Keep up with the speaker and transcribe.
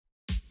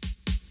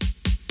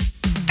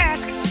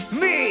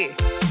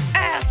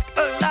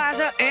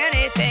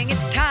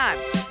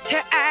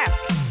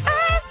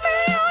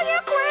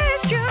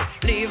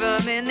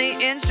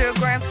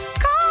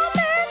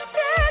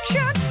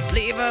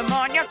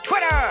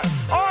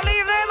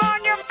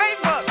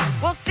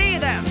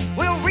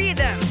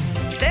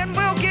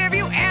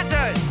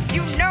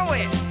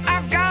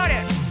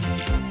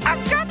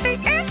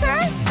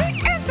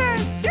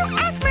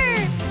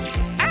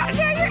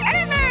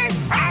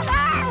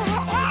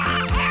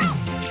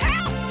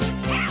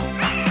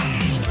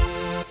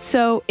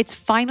So it's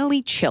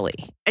finally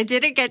chilly. It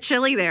didn't get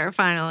chilly there,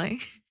 finally.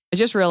 I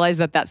just realized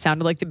that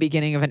sounded like the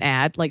beginning of an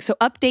ad. So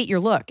update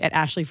your look at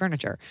Ashley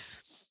Furniture.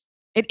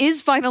 It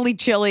is finally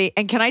chilly.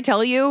 And can I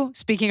tell you,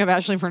 speaking of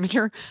Ashley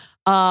Furniture,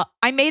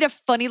 I made a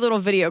funny little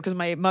video because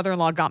my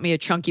mother-in-law got me a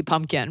chunky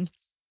pumpkin.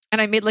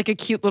 And I made a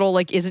cute little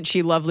isn't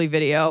she lovely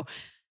video.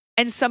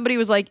 And somebody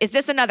was like, is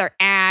this another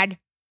ad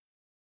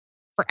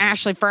for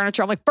Ashley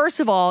Furniture? I'm like,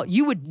 first of all,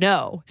 you would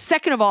know.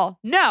 Second of all,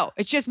 no,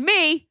 it's just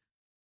me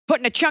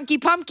putting a chunky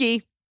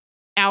pumpkin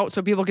out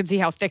so people can see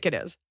how thick it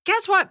is.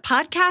 Guess what?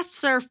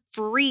 Podcasts are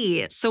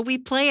free. So we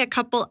play a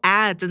couple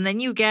ads and then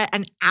you get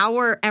an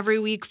hour every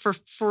week for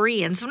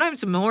free. And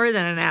sometimes more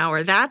than an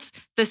hour. That's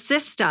the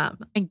system.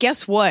 And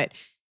guess what?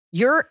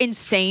 You're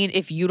insane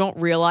if you don't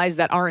realize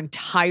that our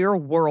entire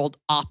world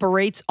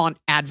operates on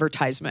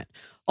advertisement.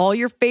 All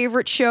your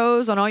favorite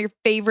shows on all your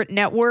favorite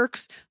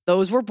networks,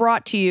 those were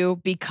brought to you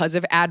because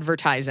of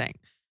advertising.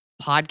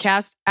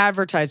 Podcast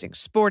advertising,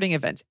 sporting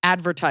events,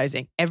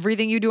 advertising,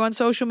 everything you do on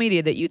social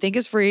media that you think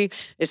is free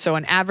is so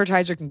an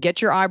advertiser can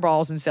get your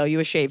eyeballs and sell you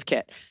a shave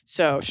kit.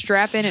 So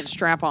strap in and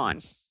strap on.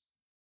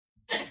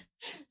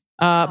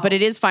 But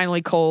it is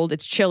finally cold.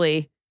 It's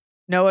chilly.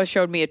 Noah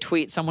showed me a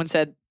tweet. Someone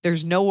said,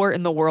 there's nowhere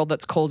in the world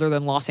that's colder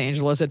than Los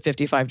Angeles at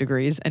 55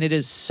 degrees. And it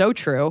is so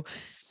true.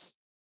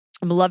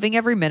 I'm loving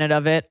every minute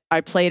of it.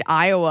 I played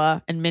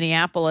Iowa and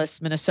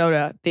Minneapolis,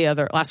 Minnesota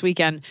last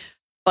weekend.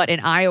 But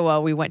in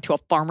Iowa, we went to a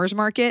farmer's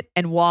market.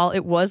 And while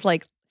it was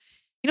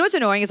what's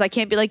annoying is I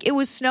can't be like, it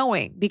was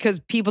snowing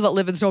because people that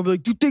live in snow will be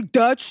like, do you think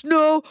that's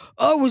snow?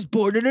 I was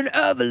born in an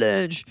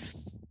avalanche.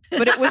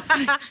 But it was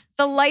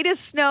the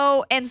lightest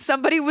snow and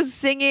somebody was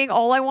singing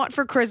All I Want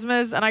for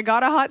Christmas and I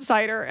got a hot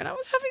cider and I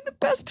was having the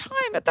best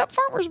time at that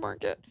farmer's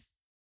market.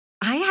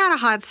 I had a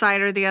hot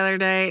cider the other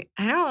day.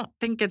 I don't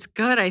think it's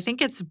good. I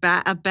think it's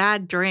a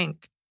bad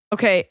drink.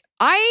 Okay.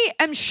 I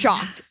am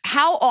shocked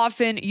how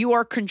often you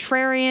are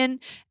contrarian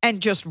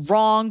and just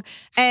wrong.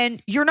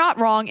 And you're not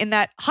wrong in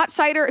that hot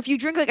cider, if you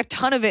drink a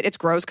ton of it, it's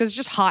gross because it's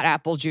just hot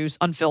apple juice,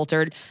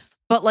 unfiltered.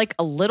 But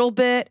a little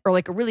bit or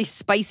a really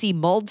spicy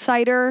mulled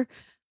cider.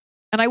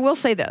 And I will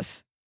say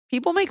this,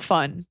 people make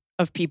fun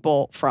of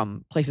people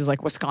from places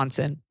like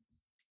Wisconsin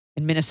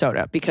and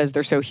Minnesota because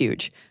they're so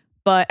huge.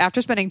 But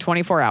after spending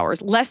 24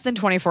 hours, less than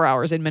 24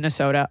 hours in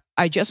Minnesota,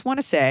 I just want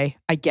to say,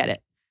 I get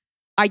it.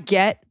 I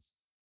get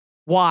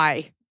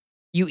why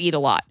you eat a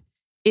lot.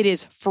 It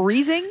is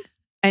freezing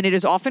and it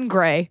is often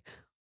gray.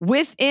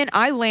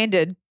 I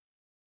landed,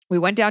 we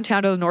went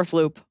downtown to the North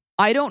Loop.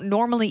 I don't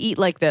normally eat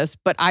like this,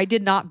 but I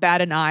did not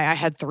bat an eye. I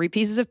had 3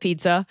 pieces of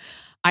pizza.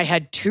 I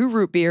had 2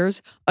 root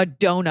beers, a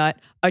donut,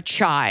 a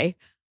chai,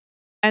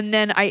 and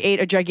then I ate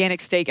a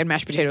gigantic steak and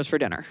mashed potatoes for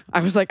dinner. I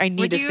was like, I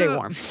need to stay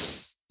warm.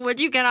 What'd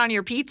you get on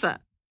your pizza?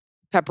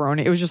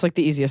 Pepperoni. It was just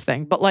the easiest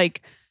thing. But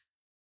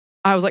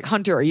I was like,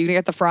 Hunter, are you going to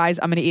get the fries?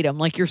 I'm going to eat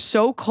them. You're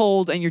so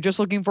cold and you're just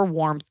looking for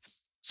warmth.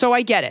 So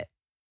I get it.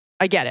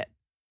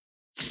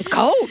 It's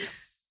cold.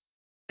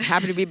 I'm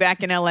happy to be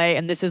back in LA.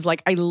 And this is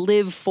I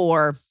live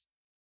for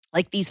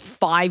these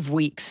 5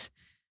 weeks,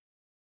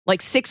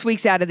 6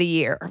 weeks out of the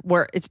year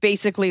where it's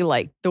basically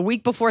the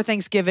week before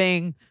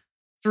Thanksgiving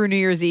through New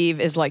Year's Eve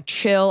is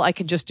chill. I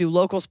can just do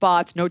local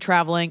spots, no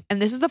traveling. And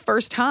this is the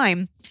first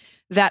time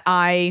that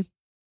I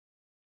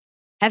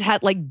have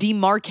had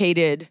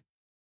demarcated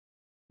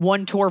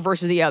one tour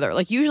versus the other.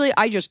 Usually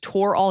I just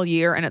tour all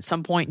year and at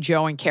some point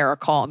Joe and Kara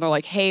call and they're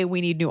like, hey,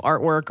 we need new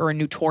artwork or a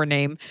new tour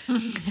name.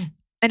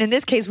 And in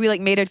this case, we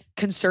made a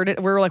concerted,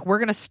 we're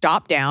going to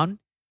stop down,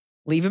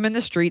 leave them in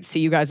the streets,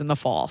 see you guys in the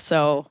fall.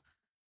 So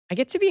I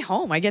get to be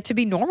home. I get to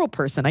be normal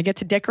person. I get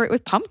to decorate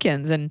with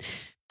pumpkins and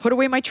put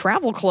away my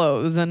travel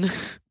clothes and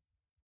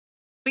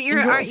But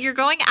you're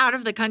going out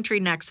of the country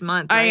next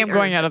month, right? I am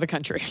going out of the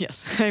country.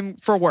 Yes. I'm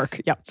for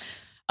work. Yep.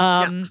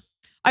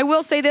 I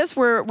will say this,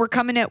 we're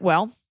coming at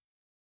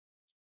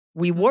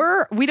we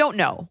don't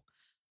know.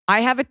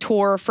 I have a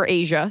tour for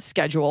Asia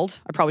scheduled.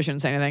 I probably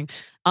shouldn't say anything.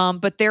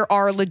 But there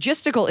are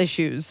logistical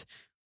issues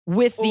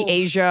with the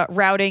Asia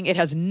routing. It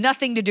has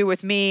nothing to do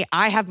with me.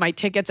 I have my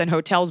tickets and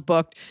hotels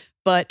booked,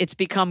 but it's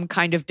become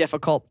kind of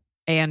difficult.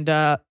 And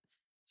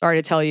sorry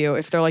to tell you,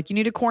 if they're you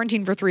need to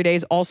quarantine for 3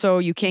 days, also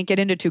you can't get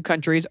into 2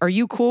 countries. Are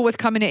you cool with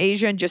coming to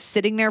Asia and just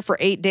sitting there for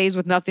 8 days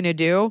with nothing to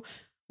do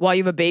while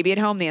you have a baby at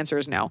home? The answer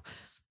is no.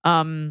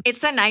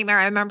 It's a nightmare.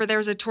 I remember there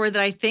was a tour that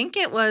I think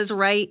it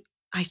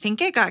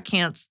got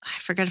canceled. I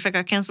forget if it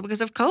got canceled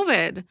because of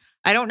COVID.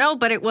 I don't know,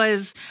 but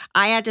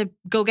I had to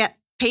go get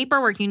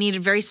paperwork. You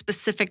needed very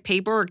specific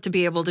paperwork to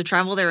be able to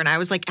travel there. And I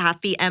was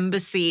at the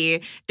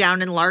embassy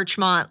down in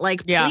Larchmont,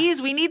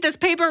 please, we need this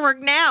paperwork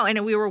now.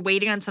 And we were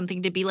waiting on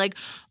something to be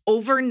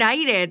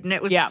overnighted. And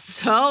it was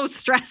so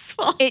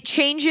stressful. It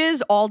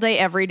changes all day,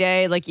 every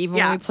day. Even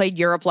when we played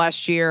Europe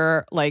last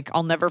year,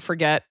 I'll never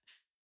forget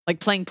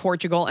playing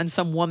Portugal and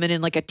some woman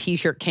in a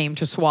t-shirt came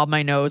to swab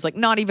my nose,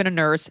 not even a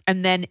nurse.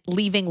 And then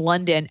leaving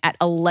London at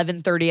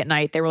 11:30 at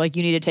night, they were like,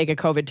 you need to take a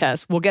COVID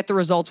test. We'll get the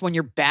results when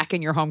you're back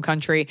in your home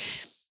country.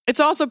 It's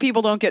also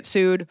people don't get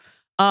sued.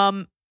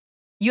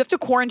 You have to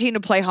quarantine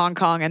to play Hong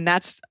Kong. And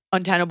that's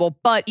untenable.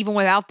 But even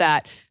without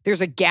that,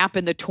 there's a gap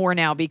in the tour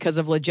now because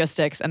of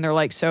logistics. And they're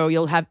like, so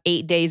you'll have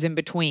 8 days in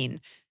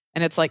between.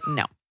 And it's like,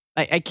 no,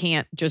 I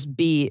can't just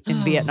be in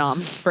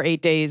Vietnam for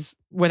 8 days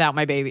without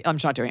my baby. I'm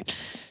just not doing it.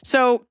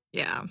 So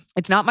Yeah.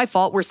 it's not my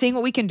fault. We're seeing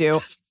what we can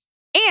do.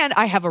 And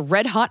I have a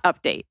red hot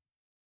update.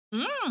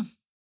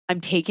 I'm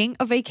taking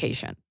a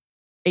vacation,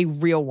 a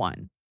real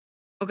one.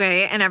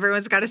 Okay. And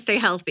everyone's got to stay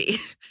healthy.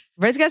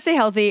 Everybody's got to stay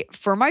healthy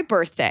for my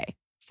birthday.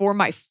 For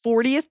my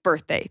 40th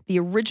birthday, the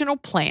original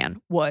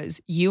plan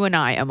was you and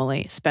I,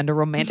 Emily, spend a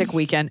romantic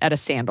weekend at a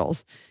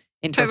Sandals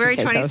in Turks February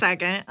and Caicos.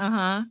 22nd.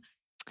 Uh-huh.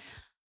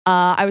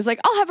 I was like,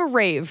 I'll have a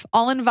rave.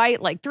 I'll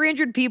invite like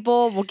 300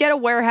 people. We'll get a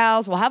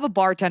warehouse. We'll have a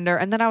bartender.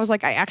 And then I was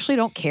like, I actually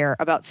don't care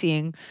about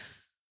seeing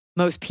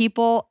most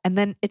people. And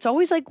then it's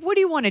always like, what do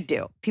you want to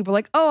do? People are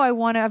like, oh,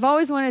 I've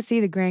always wanted to see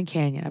the Grand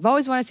Canyon. I've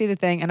always wanted to see the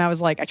thing. And I was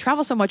like, I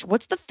travel so much.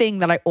 What's the thing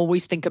that I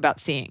always think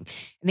about seeing?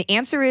 And the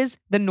answer is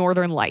the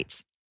Northern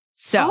Lights.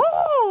 So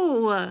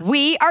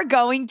we are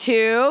going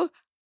to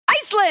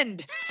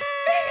Iceland.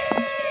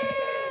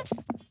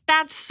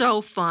 That's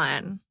so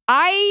fun.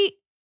 I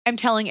am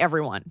telling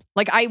everyone,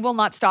 like, I will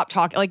not stop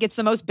talking. Like, it's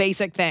the most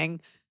basic thing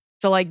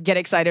to like get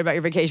excited about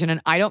your vacation. And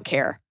I don't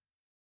care.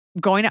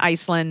 I'm going to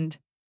Iceland.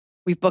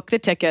 We've booked the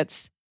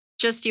tickets.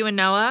 Just you and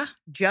Noah?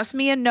 Just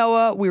me and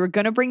Noah. We were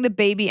going to bring the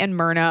baby and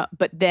Myrna,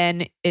 but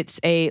then it's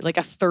a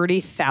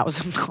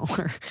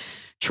 $30,000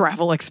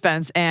 travel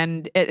expense.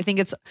 And I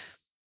think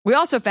we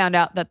also found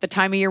out that the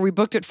time of year we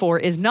booked it for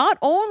is not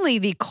only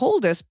the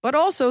coldest, but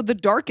also the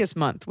darkest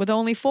month with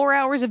only 4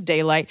 hours of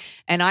daylight.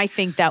 And I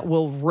think that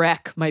will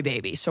wreck my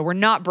baby. So we're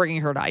not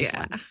bringing her to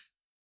Iceland.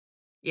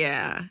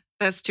 Yeah.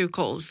 That's too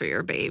cold for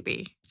your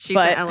baby. She's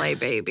But- an LA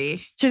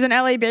baby. She's an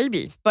LA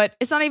baby, but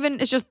it's not even,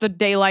 it's just the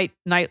daylight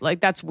night. Like,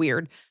 that's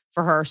weird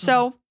for her.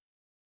 So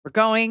we're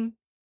going.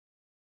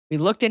 We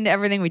looked into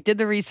everything. We did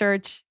the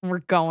research and we're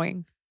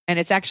going. And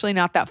it's actually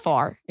not that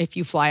far if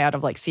you fly out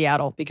of like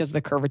Seattle because of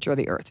the curvature of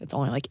the earth. It's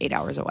only like 8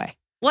 hours away.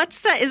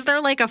 Is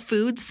there like a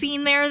food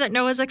scene there that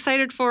Noah's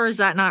excited for? Or is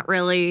that not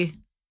really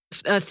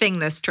a thing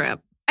this trip?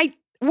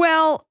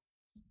 Well,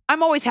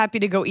 I'm always happy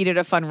to go eat at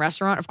a fun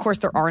restaurant. Of course,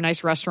 there are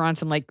nice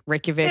restaurants in like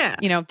Reykjavik. Yeah.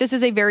 You know, this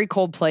is a very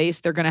cold place.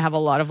 They're going to have a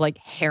lot of like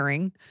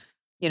herring,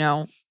 you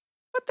know,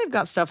 but they've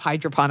got stuff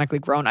hydroponically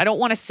grown. I don't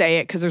want to say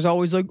it because there's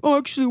always like, oh,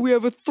 actually, we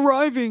have a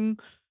thriving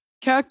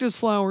cactus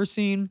flower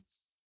scene.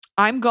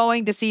 I'm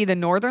going to see the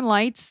Northern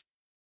Lights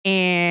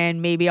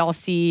and maybe I'll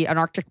see an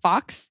Arctic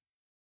fox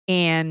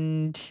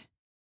and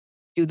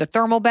do the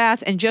thermal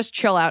bath and just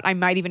chill out. I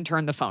might even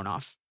turn the phone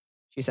off,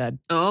 she said.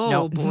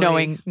 Oh,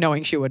 boy.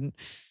 Knowing she wouldn't.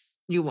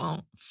 You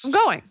won't. I'm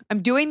going.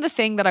 I'm doing the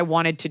thing that I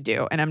wanted to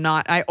do. And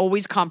I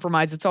always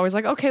compromise. It's always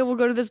like, okay, we'll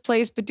go to this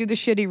place, but do the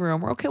shitty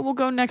room. Or okay, we'll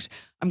go next.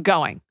 I'm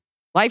going.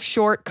 Life's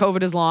short.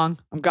 COVID is long.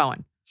 I'm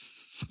going.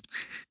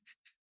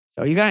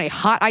 So you got any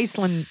hot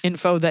Iceland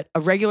info that a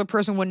regular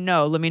person wouldn't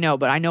know? Let me know.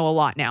 But I know a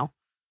lot now.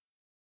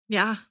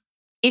 Yeah.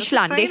 That's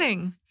Islandi.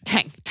 exciting.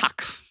 Tang.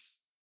 Tak.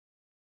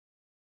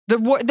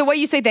 The way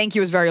you say thank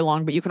you is very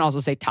long, but you can also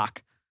say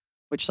tak,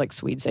 which like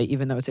Swedes say,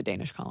 even though it's a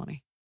Danish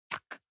colony.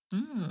 Tak.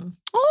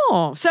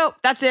 Oh, so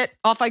that's it.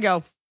 Off I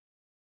go.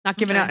 Not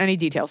giving out any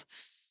details.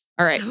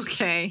 All right.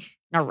 Okay.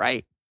 All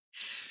right.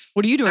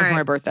 What are you doing All for right.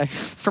 my birthday?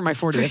 For my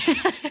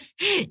 40th?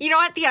 You know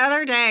what? The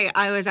other day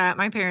I was at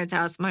my parents'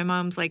 house. My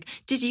mom's like,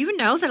 did you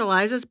know that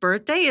Eliza's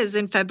birthday is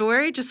in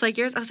February, just like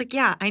yours? I was like,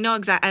 yeah, I know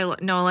exactly. I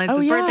know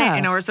Eliza's birthday. yeah. I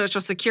know her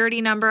social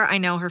security number. I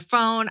know her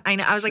phone.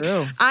 I was like,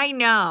 True. I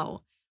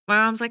know. My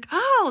mom's like,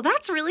 oh,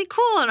 that's really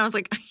cool. And I was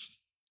like,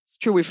 It's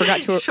true. We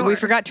forgot to Sure. we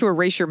forgot to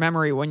erase your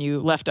memory when you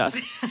left us.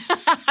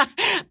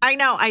 I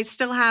know. I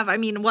still have, I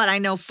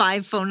know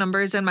 5 phone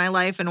numbers in my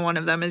life and one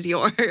of them is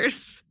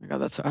yours. Oh my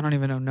God, I don't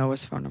even know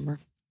Noah's phone number.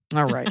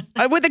 All right.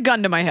 With a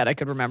gun to my head, I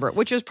could remember it,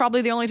 which is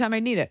probably the only time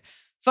I need it.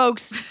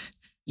 Folks,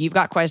 you've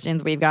got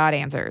questions. We've got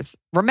answers.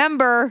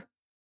 Remember,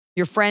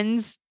 your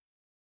friends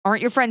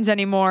aren't your friends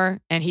anymore,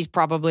 and he's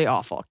probably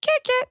awful.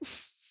 Kick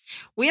it.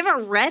 We have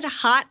a red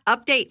hot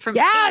update from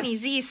Yes! Annie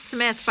Z.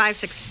 Smith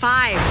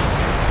 565.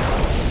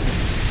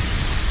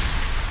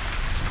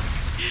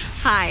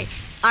 Hi,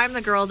 I'm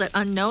the girl that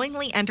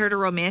unknowingly entered a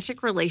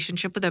romantic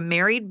relationship with a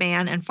married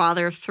man and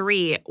father of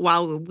 3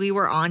 while we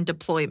were on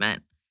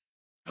deployment.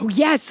 Oh,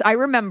 yes. I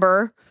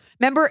remember.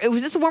 Remember,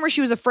 was this the one where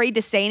she was afraid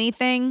to say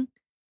anything?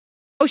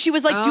 Oh, she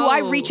was like, do I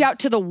reach out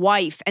to the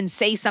wife and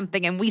say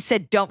something? And we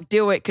said, don't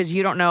do it because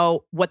you don't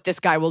know what this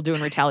guy will do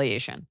in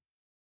retaliation.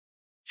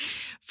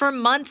 For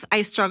months,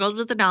 I struggled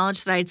with the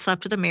knowledge that I had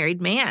slept with a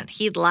married man.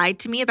 He'd lied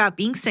to me about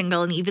being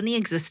single and even the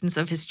existence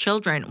of his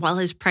children, while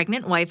his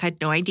pregnant wife had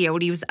no idea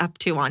what he was up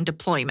to on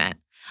deployment.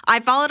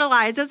 I followed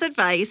Eliza's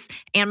advice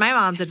and my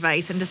mom's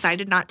advice and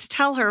decided not to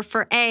tell her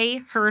for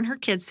A, her and her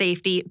kids'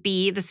 safety,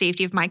 B, the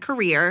safety of my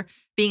career.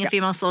 Being a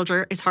female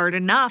soldier is hard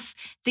enough.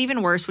 It's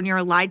even worse when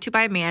you're lied to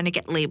by a man and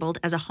get labeled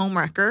as a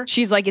homewrecker.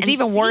 She's like, it's And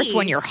even worse C-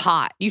 when you're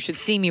hot. You should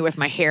see me with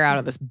my hair out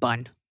of this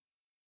bun.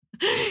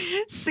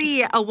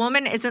 C, a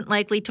woman isn't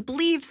likely to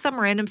believe some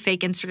random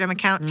fake Instagram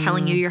account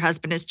telling you your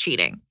husband is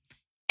cheating.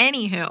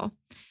 Anywho,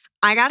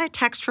 I got a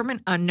text from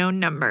an unknown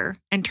number,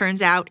 and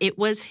turns out it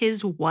was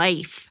his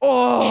wife.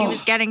 Oh. She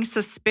was getting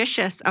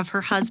suspicious of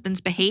her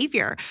husband's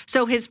behavior.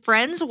 So his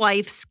friend's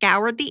wife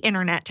scoured the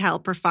internet to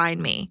help her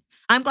find me.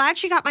 I'm glad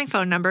she got my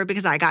phone number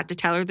because I got to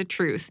tell her the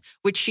truth,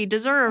 which she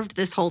deserved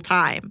this whole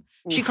time.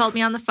 She called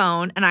me on the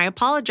phone, and I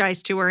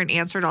apologized to her and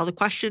answered all the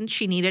questions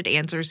she needed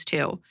answers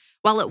to.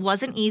 While it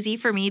wasn't easy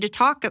for me to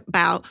talk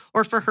about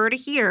or for her to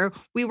hear,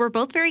 we were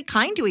both very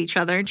kind to each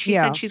other, and she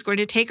said she's going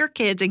to take her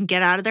kids and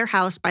get out of their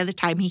house by the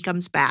time he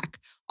comes back.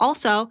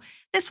 Also,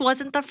 this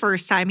wasn't the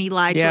first time he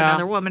lied to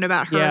another woman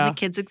about her and the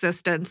kids'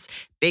 existence.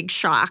 Big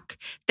shock.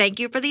 Thank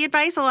you for the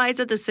advice,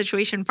 Eliza. This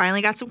situation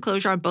finally got some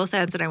closure on both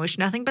ends, and I wish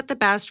nothing but the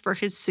best for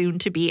his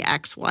soon-to-be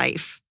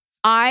ex-wife.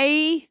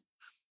 I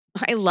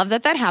love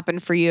that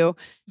happened for you.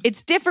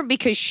 It's different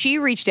because she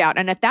reached out,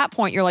 and at that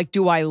point, you're like,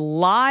 do I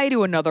lie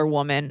to another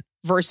woman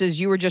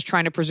versus you were just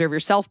trying to preserve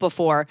yourself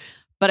before?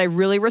 But I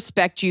really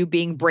respect you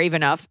being brave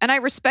enough, and I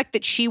respect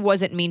that she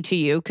wasn't mean to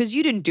you because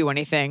you didn't do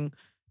anything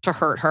to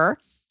hurt her.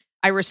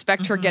 I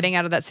respect her getting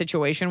out of that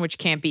situation, which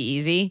can't be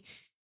easy.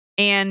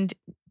 And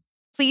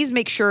please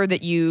make sure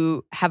that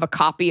you have a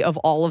copy of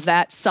all of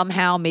that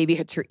somehow. Maybe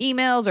it's her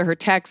emails or her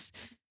texts.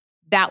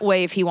 That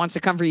way, if he wants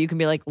to come for you, you can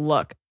be like,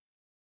 look,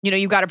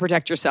 you got to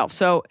protect yourself.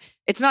 So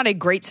it's not a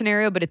great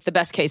scenario, but it's the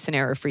best case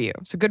scenario for you.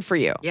 So good for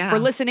you for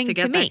listening to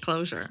get me. That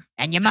closure.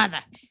 And your mother.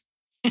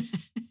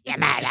 Your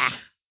mother.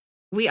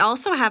 We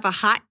also have a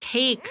hot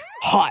take.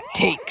 Hot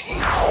takes.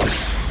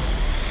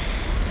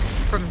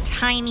 From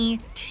Tiny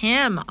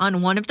Tim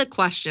on one of the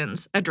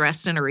questions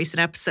addressed in a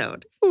recent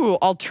episode. Ooh,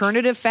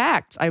 alternative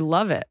facts. I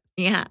love it.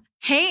 Yeah.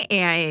 Hey,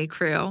 AIA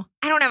crew.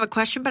 I don't have a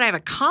question, but I have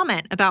a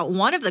comment about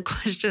one of the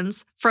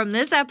questions from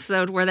this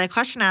episode where the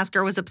question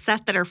asker was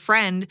upset that her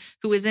friend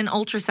who was in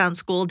ultrasound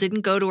school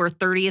didn't go to her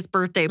 30th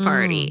birthday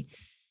party.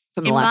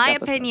 In my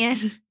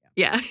opinion,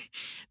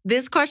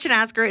 this question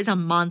asker is a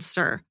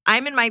monster.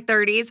 I'm in my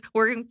 30s,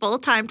 working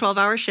full-time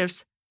 12-hour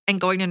shifts and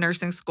going to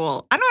nursing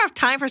school. I don't have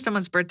time for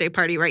someone's birthday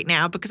party right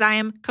now because I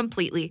am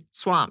completely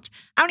swamped.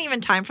 I don't even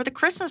have time for the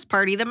Christmas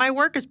party that my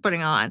work is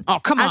putting on. Oh,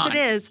 come on. As it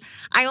is,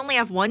 I only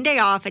have one day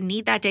off and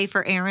need that day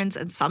for errands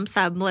and some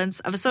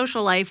semblance of a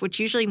social life, which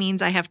usually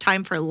means I have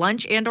time for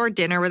lunch and or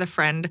dinner with a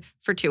friend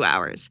for 2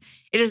 hours.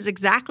 It is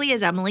exactly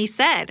as Emily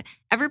said.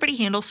 Everybody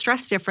handles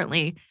stress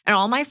differently, and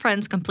all my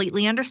friends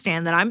completely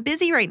understand that I'm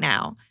busy right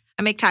now.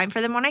 I make time for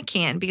them when I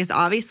can because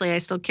obviously I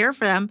still care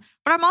for them,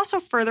 but I'm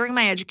also furthering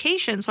my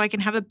education so I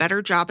can have a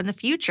better job in the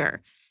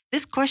future.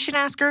 This question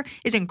asker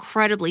is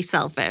incredibly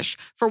selfish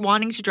for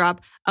wanting to drop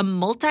a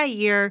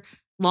multi-year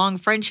long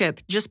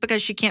friendship just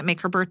because she can't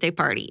make her birthday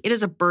party. It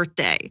is a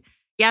birthday.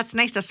 Yeah, it's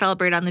nice to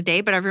celebrate on the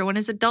day, but everyone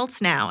is adults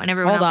now and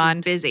everyone else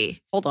is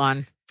busy. Hold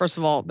on. First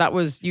of all,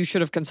 you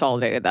should have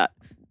consolidated that.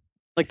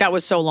 Like that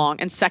was so long.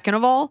 And second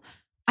of all,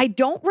 I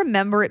don't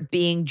remember it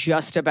being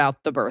just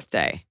about the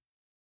birthday.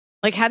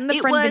 Like, hadn't the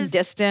friend been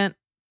distant?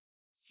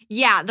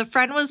 Yeah, the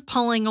friend was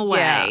pulling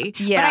away.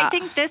 Yeah. But I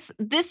think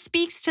this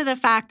speaks to the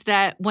fact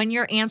that when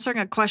you're answering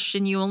a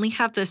question, you only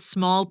have this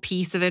small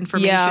piece of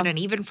information. Yeah. And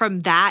even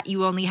from that,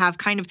 you only have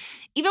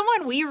even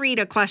when we read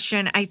a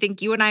question, I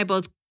think you and I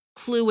both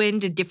clue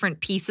into different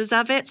pieces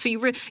of it. So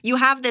you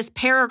have this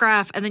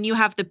paragraph and then you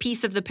have the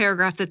piece of the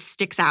paragraph that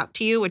sticks out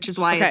to you, which is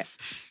why it's...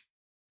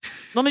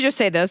 Let me just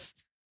say this.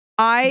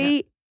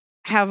 I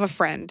have a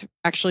friend.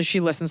 Actually,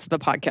 she listens to the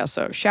podcast.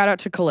 So shout out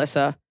to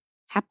Calissa.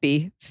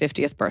 Happy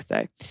 50th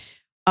birthday.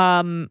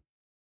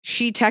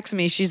 She texts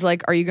me. She's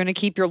like, are you going to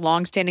keep your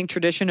longstanding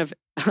tradition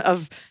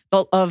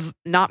of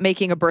not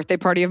making a birthday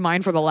party of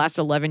mine for the last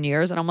 11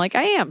 years? And I'm like,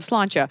 I am,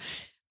 Slancha.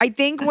 I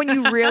think when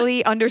you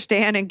really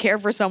understand and care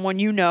for someone,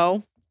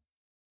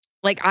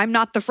 like I'm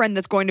not the friend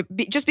that's going to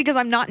be, just because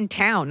I'm not in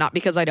town, not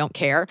because I don't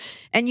care.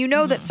 And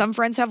that some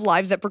friends have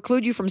lives that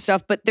preclude you from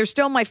stuff, but they're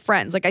still my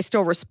friends. Like I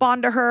still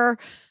respond to her.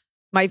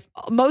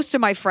 Most of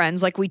my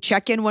friends, like we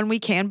check in when we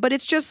can, but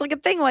it's just like a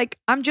thing, like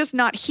I'm just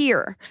not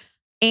here.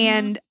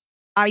 And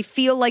I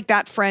feel like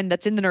that friend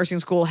that's in the nursing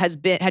school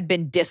had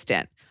been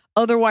distant.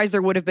 Otherwise,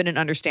 there would have been an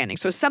understanding.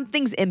 So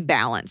something's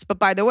imbalanced. But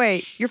by the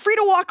way, you're free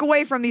to walk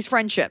away from these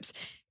friendships.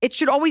 It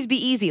should always be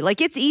easy. Like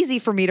it's easy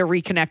for me to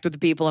reconnect with the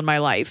people in my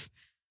life.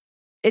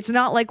 It's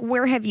not like,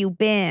 where have you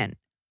been?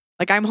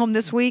 Like I'm home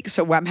this week,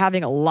 so I'm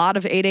having a lot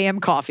of 8 a.m.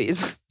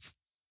 coffees.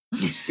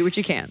 Do what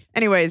you can.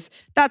 Anyways,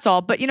 that's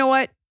all. But you know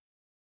what?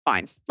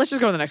 Fine. Let's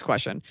just go to the next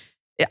question.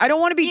 I don't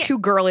want to be too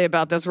girly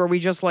about this where we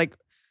just like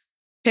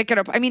pick it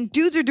up. I mean,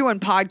 dudes are doing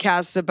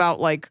podcasts about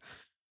like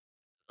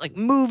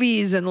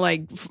movies and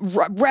like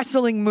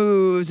wrestling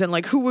moves and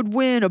like who would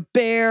win, a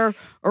bear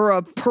or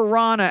a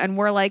piranha. And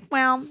we're like,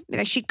 well,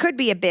 she could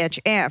be a bitch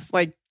if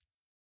like,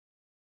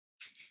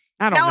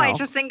 I don't know. I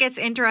just think it's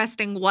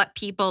interesting what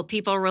people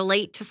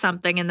relate to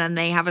something and then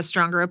they have a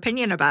stronger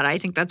opinion about it. I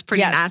think that's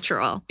pretty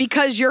natural.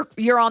 Because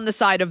you're on the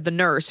side of the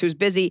nurse who's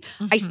busy.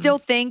 Mm-hmm. I still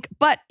think,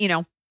 but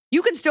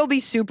you can still be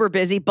super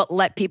busy, but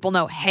let people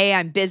know, hey,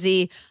 I'm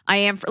busy. I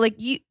am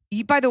you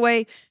by the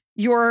way,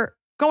 you're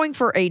going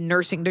for a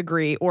nursing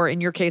degree, or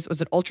in your case,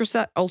 was it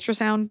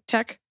ultrasound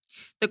tech?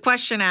 The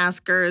question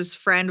asker's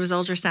friend was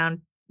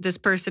ultrasound. This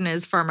person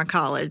is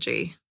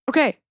pharmacology.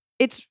 Okay.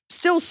 It's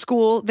still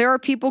school. There are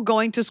people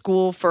going to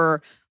school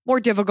for more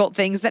difficult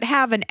things that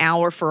have an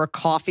hour for a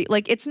coffee.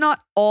 Like, it's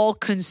not all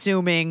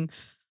consuming.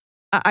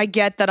 I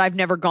get that I've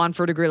never gone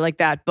for a degree like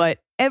that, but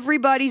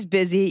everybody's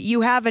busy.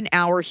 You have an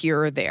hour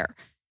here or there.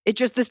 You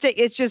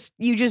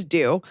just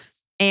do.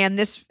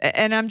 And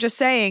I'm just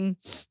saying,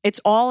 it's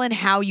all in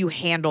how you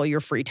handle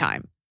your free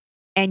time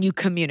and you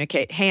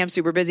communicate. Hey, I'm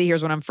super busy.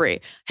 Here's when I'm free.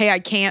 Hey, I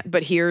can't,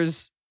 but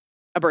here's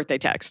a birthday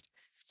text.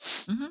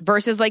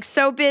 Versus like,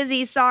 so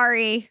busy,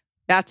 sorry.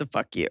 That's a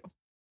fuck you.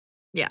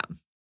 Yeah.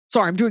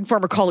 Sorry, I'm doing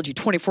pharmacology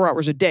 24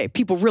 hours a day.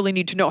 People really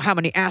need to know how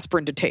many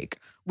aspirin to take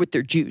with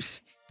their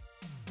juice.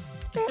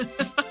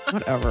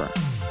 Whatever.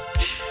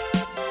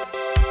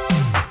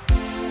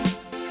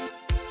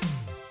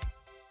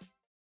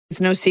 It's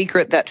no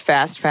secret that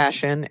fast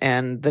fashion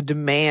and the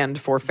demand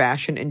for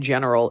fashion in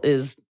general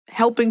is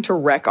helping to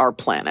wreck our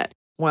planet.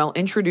 Well,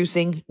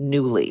 introducing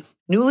Nuuly.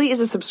 Nuuly is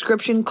a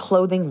subscription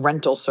clothing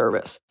rental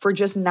service. For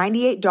just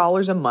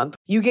 $98 a month,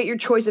 you get your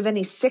choice of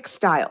any 6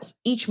 styles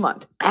each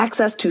month,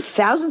 access to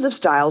thousands of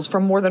styles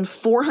from more than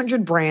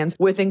 400 brands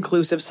with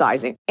inclusive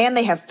sizing. And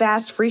they have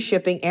fast, free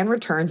shipping and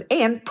returns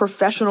and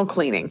professional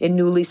cleaning in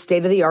Nuuly's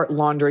state-of-the-art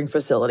laundering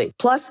facility.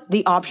 Plus,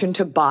 the option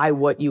to buy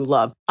what you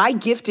love. I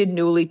gifted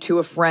Nuuly to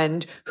a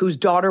friend whose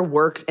daughter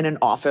works in an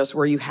office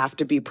where you have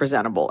to be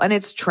presentable, and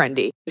it's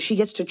trendy. She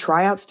gets to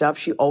try out stuff.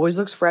 She always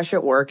looks fresh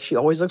at work. She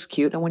always looks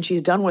cute. And when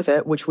she's done with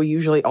it, which we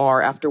usually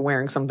are after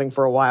wearing something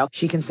for a while,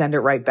 she can send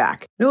it right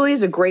back. Nuuly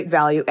is a great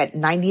value at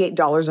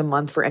 $98 a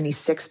month for any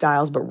 6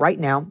 styles, but right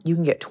now you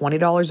can get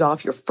 $20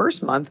 off your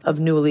first month of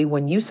Nuuly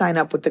when you sign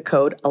up with the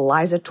code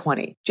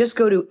ELIZA20. Just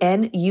go to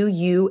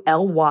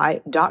NUULY.com.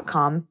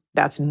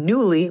 That's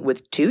Nuuly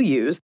with 2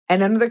 U's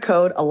and enter the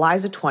code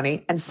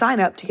ELIZA20 and sign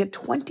up to get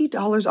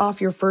 $20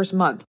 off your first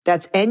month.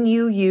 That's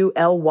NUULY.com.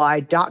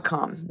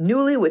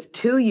 Nuuly with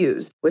 2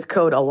 U's with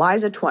code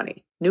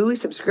ELIZA20. Nuuly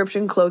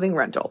subscription clothing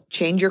rental.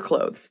 Change your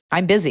clothes.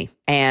 I'm busy,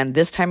 and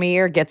this time of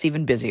year gets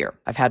even busier.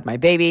 I've had my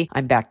baby.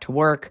 I'm back to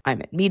work.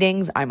 I'm at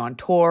meetings. I'm on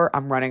tour.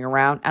 I'm running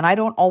around, and I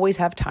don't always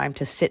have time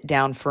to sit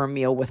down for a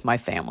meal with my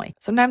family.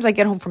 Sometimes I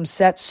get home from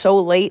set so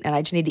late, and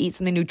I just need to eat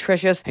something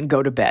nutritious and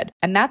go to bed.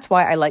 And that's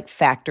why I like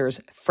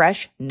Factor's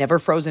fresh, never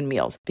frozen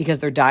meals, because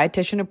they're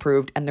dietitian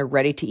approved and they're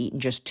ready to eat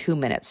in just 2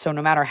 minutes. So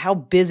no matter how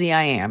busy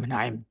I am, and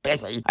I'm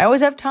busy, I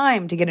always have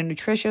time to get a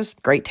nutritious,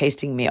 great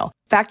tasting meal.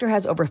 Factor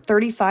has over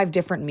 35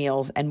 different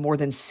meals and more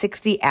than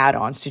 60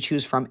 add-ons to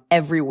choose from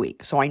every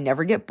week, so I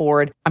never get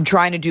bored. I'm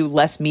trying to do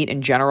less meat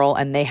in general,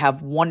 and they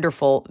have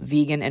wonderful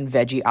vegan and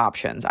veggie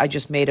options. I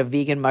just made a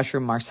vegan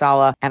mushroom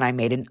marsala, and I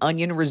made an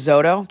onion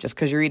risotto. Just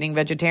because you're eating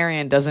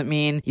vegetarian doesn't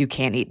mean you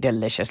can't eat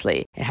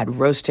deliciously. It had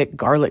roasted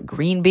garlic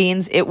green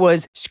beans. It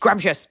was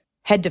scrumptious.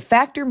 Head to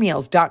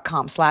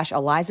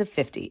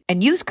factormeals.com/Eliza50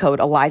 and use code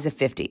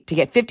Eliza50 to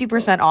get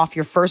 50% off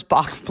your first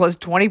box plus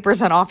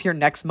 20% off your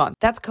next month.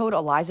 That's code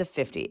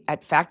Eliza50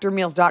 at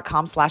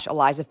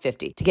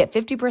factormeals.com/Eliza50 to get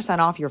 50%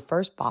 off your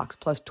first box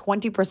plus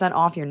 20%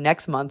 off your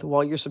next month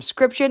while your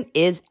subscription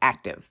is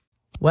active.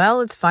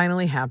 Well, it's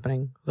finally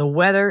happening. The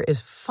weather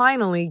is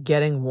finally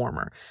getting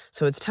warmer.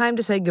 So it's time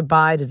to say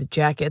goodbye to the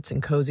jackets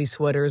and cozy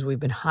sweaters we've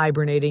been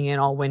hibernating in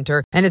all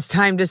winter. And it's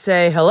time to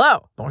say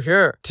hello,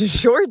 bonjour, to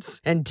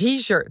shorts and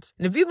t-shirts.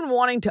 And if you've been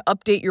wanting to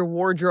update your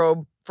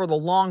wardrobe for the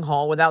long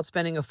haul without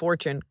spending a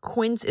fortune,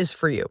 Quince is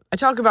for you. I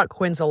talk about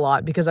Quince a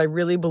lot because I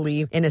really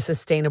believe in a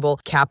sustainable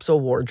capsule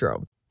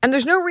wardrobe. And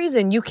there's no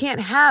reason you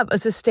can't have a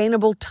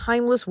sustainable,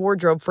 timeless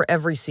wardrobe for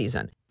every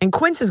season. And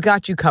Quince has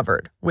got you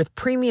covered with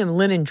premium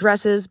linen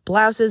dresses,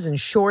 blouses, and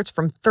shorts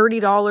from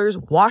 $30,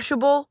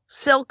 washable,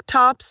 silk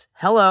tops,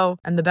 hello.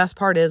 And the best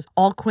part is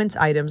all Quince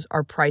items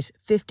are priced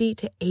 50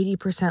 to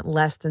 80%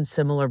 less than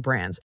similar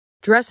brands.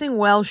 Dressing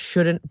well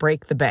shouldn't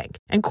break the bank.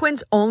 And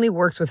Quince only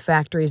works with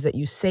factories that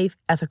use safe,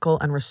 ethical,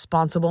 and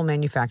responsible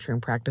manufacturing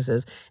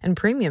practices and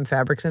premium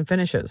fabrics and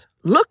finishes.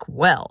 Look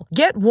well.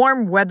 Get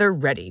warm weather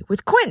ready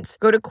with Quince.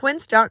 Go to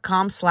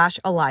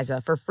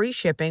quince.com/Eliza for free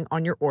shipping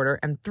on your order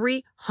and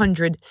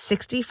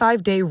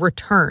 365-day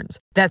returns.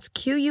 That's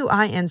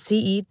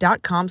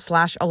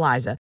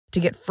QUINCE.com/Eliza to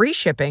get free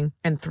shipping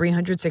and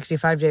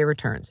 365-day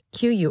returns.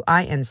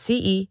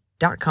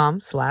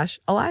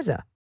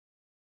 QUINCE.com/Eliza.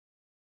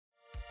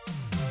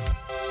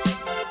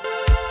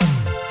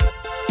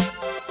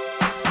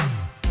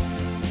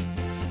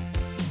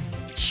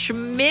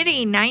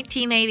 Schmitty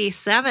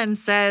 1987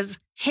 says,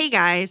 "Hey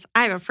guys,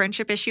 I have a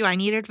friendship issue I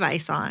need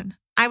advice on.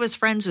 I was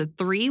friends with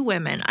 3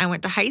 women I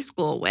went to high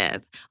school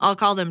with. I'll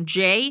call them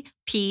J,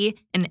 P,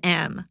 and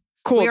M.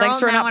 Cool. Thanks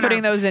for not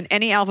putting those in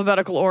any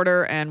alphabetical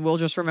order, and we'll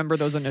just remember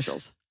those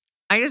initials."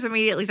 I just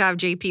immediately thought of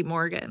JP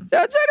Morgan.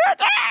 That's it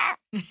right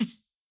there.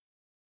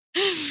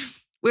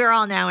 We're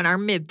all now in our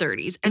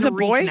mid-30s and Is it a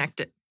boy?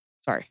 reconnected.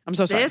 Sorry. I'm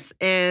so sorry. This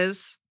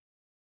is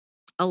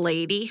a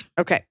lady.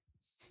 Okay.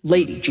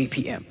 Lady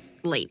GPM.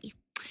 Lady.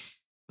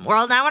 We're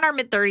all now in our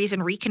mid-30s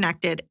and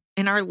reconnected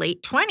in our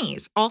late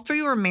 20s. All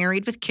 3 were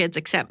married with kids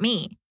except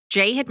me.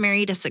 Jay had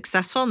married a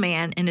successful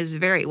man and is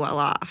very well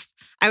off.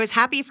 I was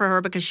happy for her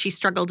because she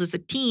struggled as a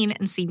teen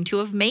and seemed to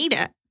have made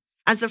it.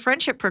 As the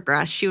friendship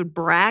progressed, she would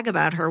brag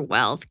about her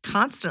wealth,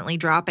 constantly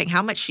dropping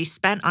how much she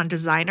spent on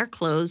designer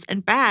clothes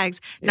and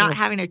bags, not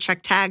having to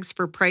check tags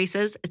for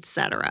prices,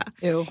 etc.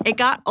 It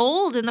got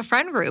old in the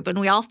friend group, and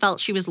we all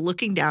felt she was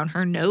looking down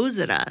her nose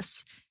at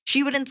us.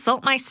 She would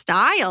insult my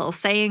style,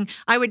 saying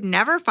I would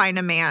never find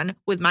a man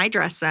with my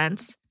dress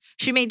sense.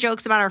 She made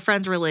jokes about our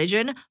friend's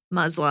religion,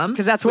 Muslim,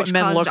 because that's what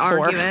men look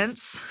for.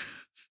 Arguments.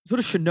 Is that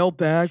a Chanel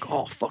bag?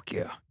 Oh, fuck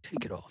yeah.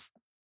 Take it off.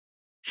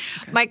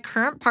 Okay. My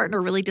current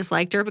partner really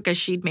disliked her because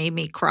she'd made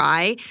me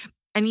cry,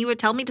 and he would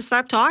tell me to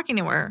stop talking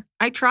to her.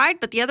 I tried,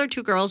 but the other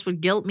two girls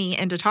would guilt me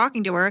into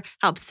talking to her,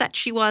 how upset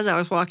she was I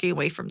was walking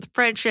away from the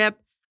friendship.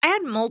 I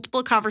had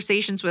multiple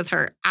conversations with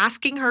her,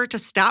 asking her to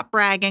stop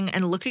bragging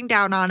and looking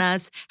down on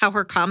us, how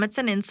her comments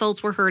and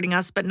insults were hurting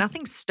us, but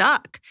nothing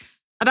stuck.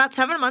 About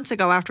 7 months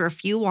ago, after a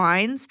few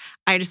wines,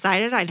 I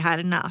decided I'd had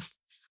enough.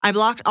 I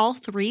blocked all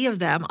three of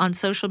them on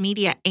social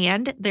media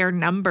and their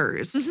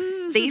numbers.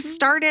 They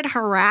started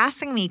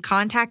harassing me,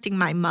 contacting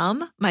my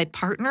mom, my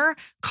partner,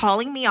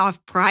 calling me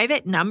off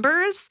private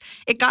numbers.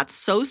 It got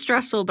so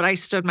stressful, but I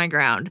stood my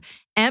ground.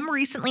 Em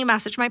recently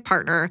messaged my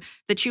partner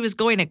that she was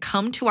going to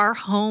come to our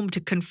home to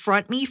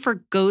confront me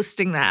for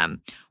ghosting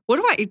them. What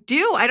do I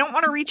do? I don't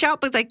want to reach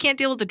out because I can't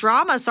deal with the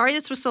drama. Sorry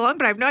this was so long,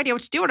 but I have no idea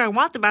what to do and I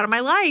want them out of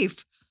my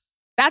life.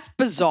 That's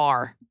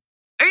bizarre.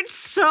 It's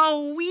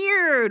so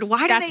weird.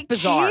 Why do they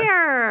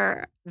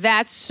care?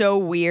 That's so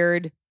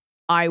weird.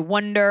 I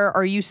wonder,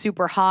 are you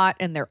super hot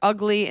and they're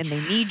ugly and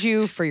they need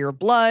you for your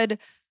blood?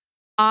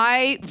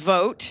 I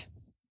vote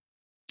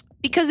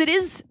because it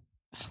is,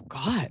 oh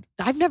God,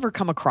 I've never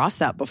come across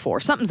that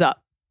before. Something's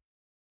up.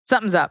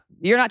 Something's up.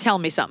 You're not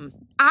telling me something.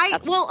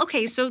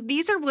 Okay, so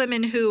these are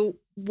women who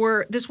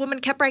this woman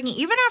kept bragging,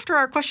 even after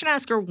our question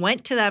asker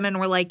went to them and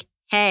were like,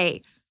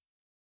 hey,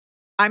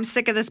 I'm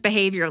sick of this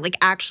behavior, like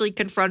actually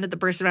confronted the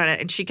person about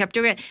it. And she kept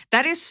doing it.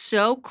 That is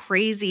so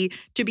crazy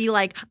to be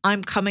like,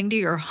 I'm coming to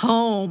your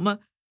home.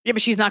 Yeah,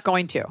 but she's not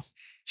going to.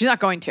 She's not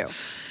going to.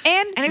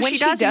 And if when she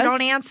does, you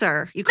don't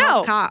answer. You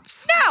call the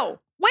cops. No.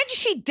 When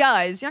she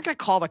does, you're not going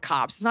to call the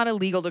cops. It's not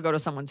illegal to go to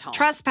someone's home.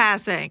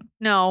 Trespassing.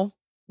 No.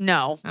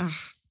 Ugh.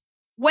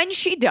 When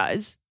she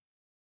does,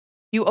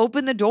 you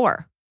open the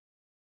door.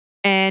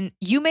 And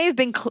you may have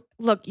been,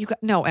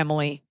 no,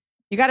 Emily,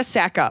 you got to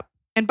sack up.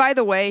 And by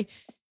the way,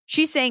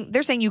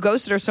 they're saying you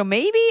ghosted her. So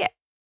maybe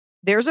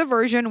there's a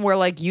version where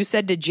like you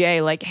said to Jay,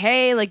 like,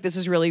 hey, like this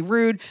is really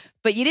rude,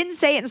 but you didn't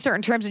say it in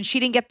certain terms and she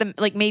didn't get them.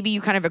 Like maybe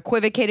you kind of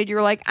equivocated. You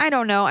were like, I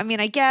don't know. I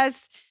mean, I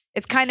guess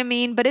it's kind of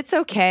mean, but it's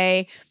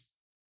okay.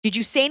 Did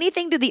you say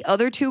anything to the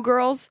other two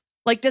girls?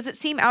 Like, does it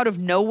seem out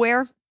of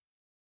nowhere?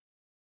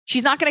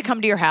 She's not going to come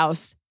to your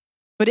house,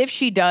 but if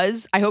she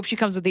does, I hope she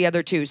comes with the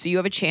other two. So you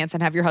have a chance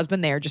and have your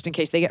husband there just in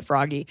case they get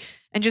froggy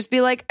and just be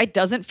like, it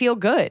doesn't feel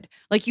good.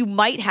 Like you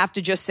might have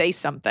to just say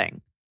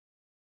something,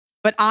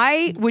 but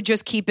I would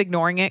just keep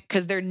ignoring it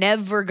because they're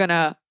never going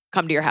to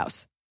come to your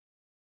house.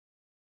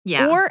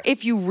 Yeah. Or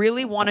if you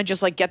really want to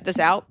just like get this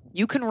out,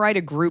 you can write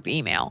a group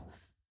email.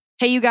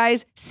 Hey, you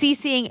guys,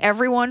 CCing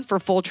everyone for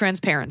full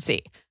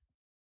transparency.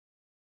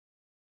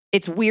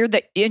 It's weird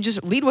that you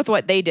just lead with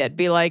what they did.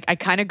 Be like, I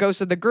kind of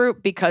ghosted the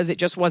group because it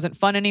just wasn't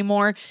fun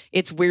anymore.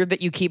 It's weird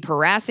that you keep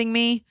harassing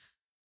me.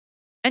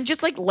 And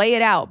just like lay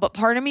it out. But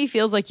part of me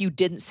feels like you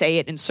didn't say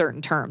it in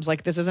certain terms.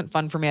 Like, this isn't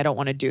fun for me. I don't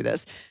want to do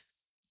this.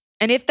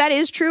 And if that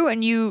is true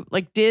and you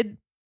like did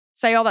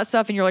say all that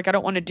stuff and you're like, I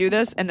don't want to do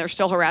this, and they're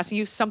still harassing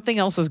you, something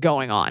else is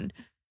going on.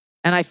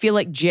 And I feel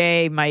like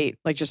Jay might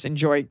like just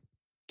enjoy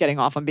getting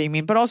off on being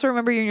mean. But also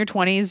remember, you're in your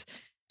 20s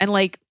and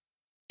like,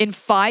 in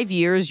 5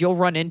 years, you'll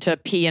run into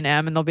P&M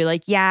and they'll be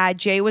like, yeah,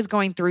 Jay was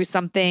going through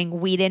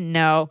something. We didn't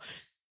know.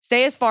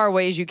 Stay as far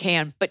away as you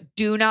can, but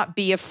do not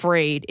be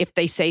afraid if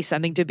they say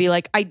something to be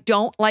like, I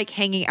don't like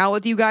hanging out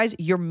with you guys.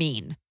 You're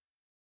mean.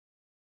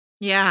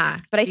 Yeah.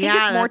 But I think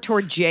it's more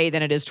toward Jay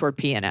than it is toward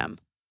P&M.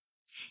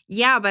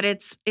 Yeah, but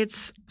it's.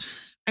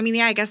 I mean,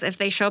 yeah, I guess if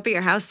they show up at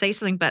your house, say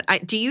something. But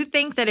do you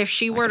think that if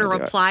she were to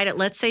reply to,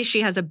 let's say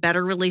she has a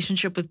better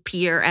relationship with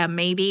P or M,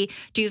 maybe,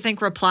 do you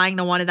think replying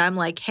to one of them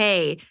like,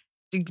 hey,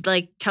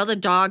 like tell the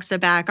dogs to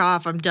back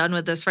off, I'm done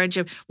with this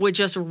friendship, would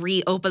just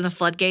reopen the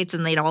floodgates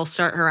and they'd all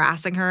start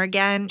harassing her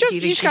again? You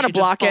just gotta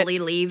block it. Fully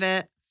leave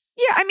it?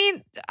 Yeah, I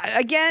mean,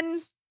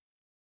 again,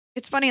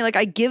 it's funny. Like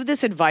I give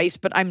this advice,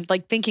 but I'm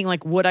like thinking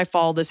like, would I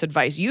follow this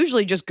advice?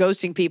 Usually just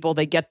ghosting people,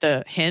 they get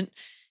the hint.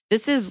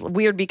 This is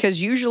weird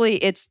because usually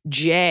it's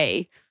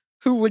Jay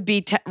who would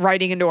be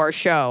writing into our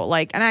show.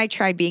 Like, and I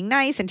tried being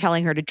nice and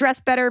telling her to dress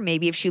better.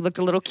 Maybe if she looked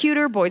a little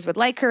cuter, boys would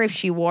like her. If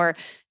she wore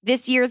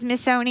this year's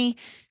Missoni,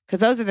 because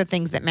those are the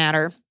things that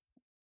matter.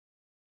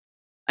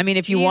 I mean,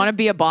 if you want to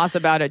be a boss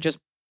about it, just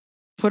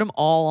put them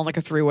all on like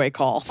a 3-way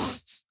call.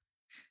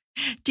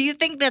 Do you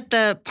think that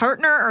the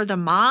partner or the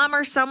mom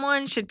or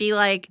someone should be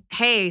like,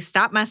 hey,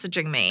 stop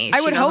messaging me?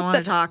 I would hope want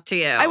to talk to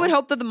you. I would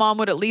hope that the mom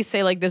would at least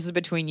say like, this is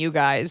between you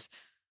guys.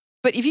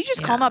 But if you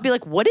just call them out, be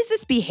like, what is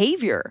this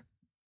behavior?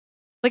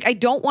 Like, I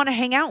don't want to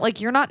hang out. Like,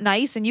 you're not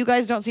nice and you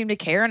guys don't seem to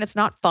care and it's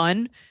not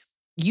fun.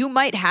 You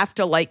might have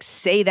to like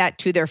say that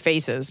to their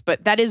faces,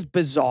 but that is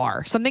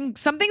bizarre.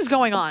 Something's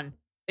going on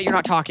that you're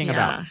not talking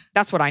about.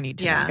 That's what I need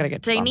to know. I gotta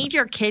get to they need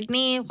your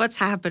kidney. What's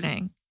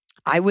happening?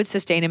 I would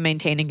sustain and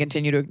maintain and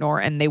continue to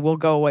ignore, and they will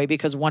go away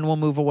because one will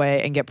move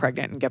away and get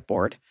pregnant and get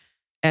bored.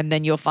 And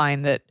then you'll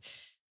find that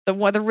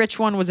the rich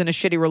one was in a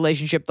shitty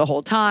relationship the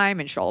whole time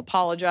and she'll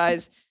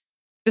apologize.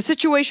 The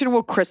situation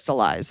will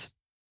crystallize.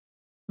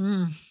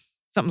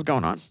 Something's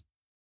going on.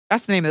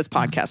 That's the name of this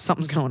podcast.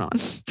 Something's going on.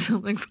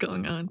 Something's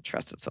going on.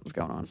 Trust it. Something's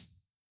going on.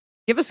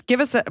 Give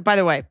us by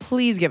the way,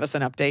 please give us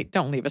an update.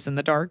 Don't leave us in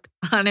the dark.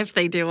 On if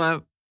they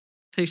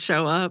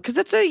show up. Because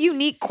that's a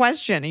unique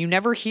question. And you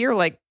never hear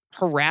like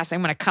harassing.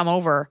 I'm going to come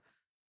over.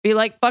 Be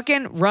like,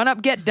 fucking run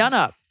up, get done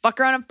up. Fuck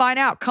around and find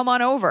out. Come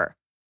on over.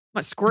 I'm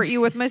going to squirt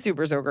you with my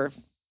super soaker.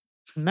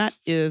 And that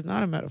is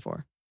not a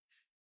metaphor.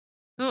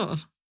 Oh.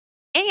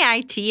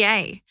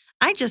 AITA.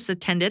 I just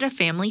attended a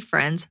family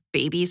friend's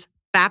baby's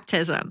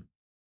baptism.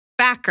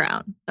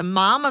 Background. The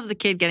mom of the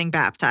kid getting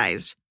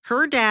baptized.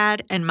 Her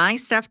dad and my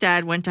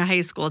stepdad went to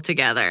high school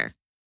together.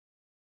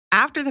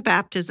 After the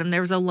baptism,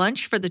 there was a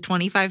lunch for the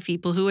 25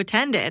 people who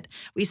attended.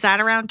 We sat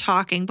around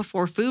talking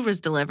before food was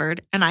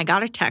delivered, and I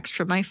got a text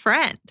from my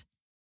friend.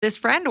 This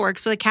friend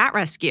works with a cat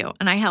rescue,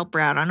 and I help her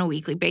out on a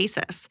weekly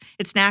basis.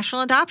 It's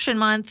National Adoption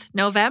Month,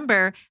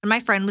 November, and my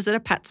friend was at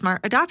a PetSmart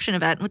adoption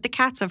event with the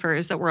cats of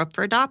hers that were up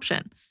for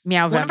adoption.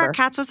 Meowvember. One of our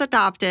cats was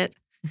adopted.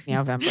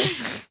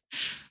 Meowvember.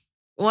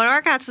 One of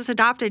our cats was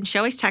adopted, and she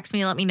always texts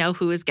me and let me know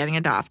who is getting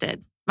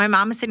adopted. My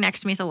mom is sitting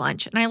next to me at the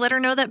lunch, and I let her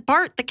know that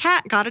Bart, the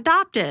cat, got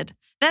adopted.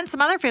 Then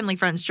some other family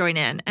friends join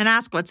in and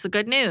ask what's the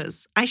good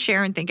news. I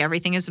share and think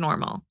everything is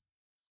normal.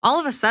 All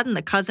of a sudden,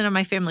 the cousin of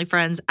my family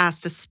friends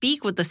asked to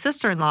speak with the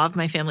sister-in-law of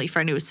my family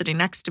friend who was sitting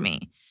next to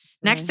me.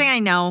 Next thing I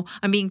know,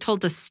 I'm being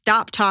told to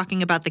stop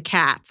talking about the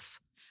cats.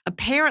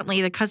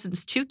 Apparently, the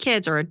cousin's 2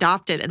 kids are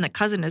adopted, and the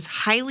cousin is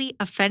highly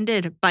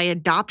offended by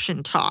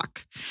adoption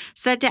talk.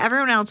 Said to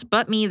everyone else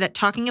but me that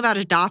talking about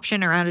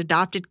adoption around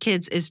adopted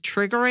kids is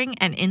triggering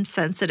and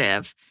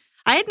insensitive.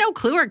 I had no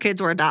clue her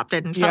kids were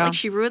adopted and felt like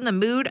she ruined the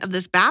mood of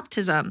this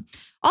baptism.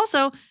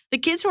 Also, the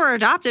kids who were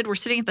adopted were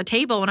sitting at the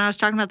table when I was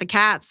talking about the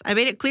cats. I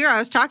made it clear I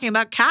was talking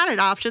about cat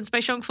adoptions by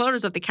showing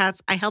photos of the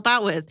cats I help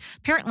out with.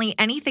 Apparently,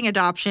 anything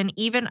adoption,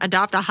 even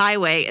adopt a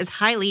highway, is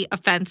highly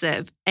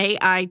offensive.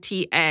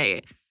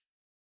 AITA.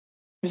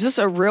 Is this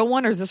a real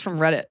one or is this from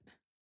Reddit?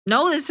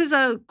 No, this is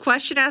a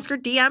question asker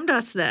DM'd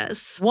us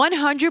this.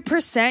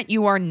 100%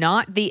 you are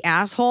not the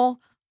asshole.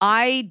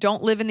 I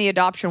don't live in the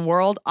adoption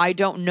world. I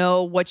don't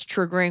know what's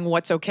triggering,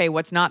 what's okay,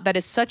 what's not. That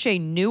is such a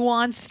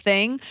nuanced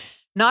thing.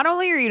 Not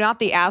only are you not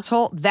the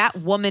asshole,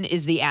 that woman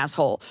is the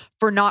asshole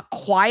for not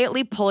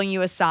quietly pulling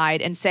you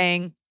aside and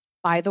saying,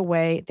 by the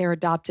way, they're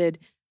adopted.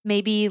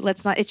 Maybe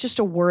let's not, it's just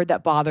a word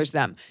that bothers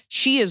them.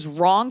 She is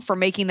wrong for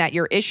making that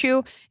your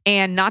issue.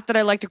 And not that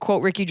I like to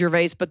quote Ricky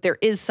Gervais, but there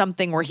is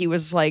something where he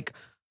was like,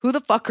 who the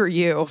fuck are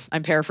you?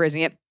 I'm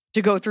paraphrasing it.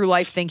 To go through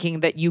life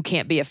thinking that you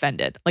can't be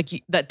offended. Like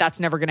that's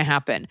never going to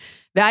happen.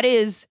 That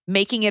is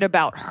making it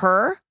about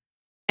her.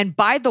 And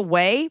by the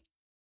way,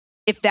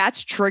 if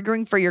that's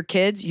triggering for your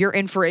kids, you're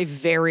in for a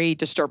very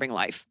disturbing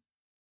life.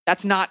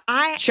 That's not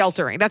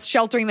sheltering. That's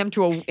sheltering them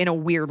in a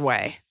weird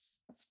way.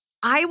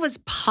 I was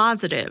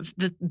positive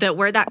that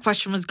where that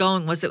question was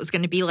going was it was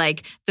going to be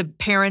like the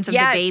parents of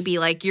the baby,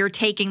 like you're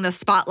taking the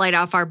spotlight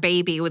off our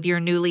baby with your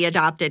newly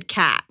adopted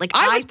cat. Like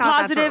I was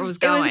thought positive that's where it was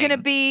going. It was going to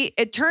be,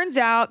 it turns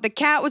out the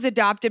cat was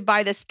adopted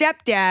by the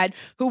stepdad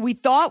who we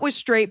thought was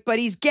straight, but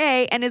he's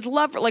gay and his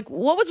lover. Like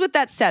what was with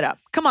that setup?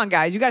 Come on,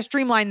 guys. You got to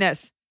streamline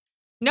this.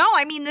 No,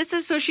 I mean, this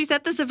is so she's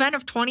at this event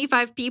of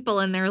 25 people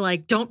and they're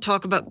like, don't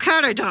talk about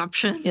cat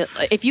adoptions.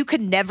 If you could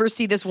never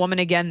see this woman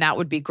again, that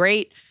would be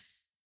great.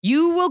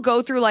 You will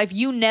go through life.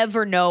 You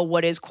never know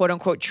what is quote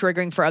unquote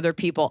triggering for other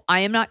people.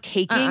 I am not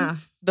taking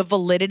the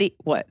validity.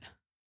 What?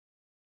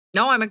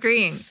 No, I'm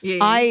agreeing.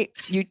 Yeah.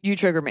 You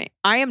trigger me.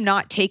 I am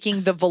not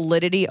taking the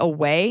validity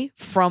away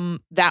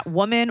from that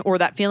woman or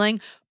that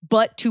feeling,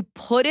 but to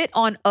put it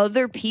on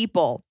other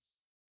people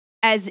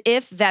as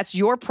if that's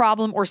your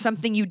problem or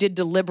something you did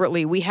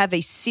deliberately. We have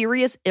a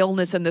serious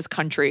illness in this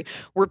country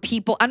where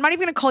people, I'm not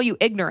even going to call you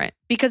ignorant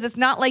because it's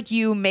not like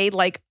you made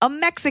like a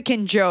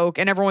Mexican joke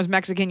and everyone was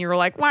Mexican. You were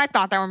like, well, I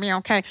thought that would be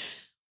okay.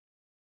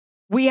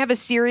 We have a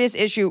serious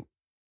issue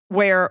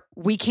where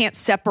we can't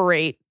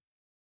separate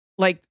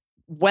like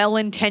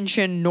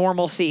well-intentioned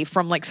normalcy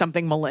from like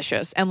something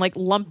malicious and like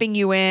lumping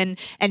you in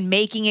and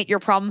making it your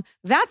problem.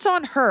 That's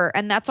on her.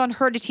 And that's on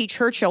her to teach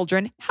her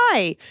children,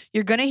 hi,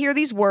 you're going to hear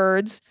these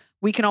words.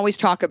 We can always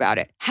talk about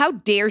it. How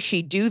dare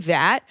she do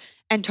that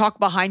and talk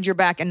behind your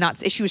back and not,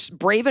 she was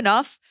brave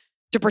enough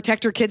to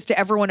protect her kids to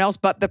everyone else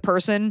but the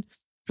person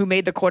who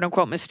made the quote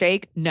unquote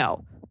mistake?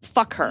 No.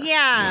 Fuck her.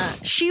 Yeah.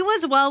 She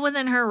was well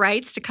within her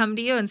rights to come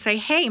to you and say,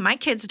 hey, my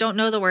kids don't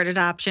know the word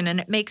adoption and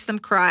it makes them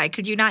cry.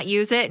 Could you not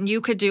use it? And you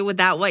could do with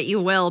that what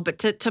you will. But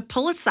to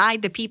pull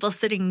aside the people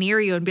sitting near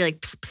you and be like,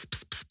 pss, pss,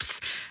 pss, pss,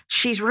 pss,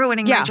 she's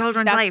ruining my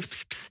children's life.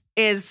 Pss, pss.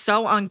 is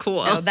so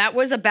uncool. No, that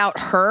was about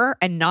her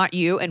and not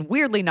you, and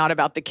weirdly not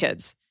about the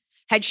kids.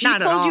 Had she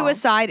Not at pulled you all.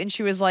 aside and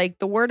she was like,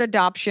 the word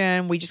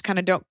adoption, we just kind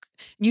of don't,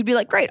 you'd be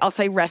like, great, I'll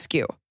say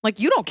rescue.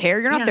 Like, you don't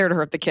care. You're not Yeah. there to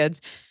hurt the kids.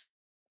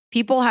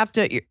 People have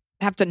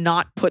to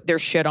not put their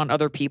shit on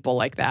other people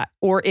like that.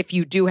 Or if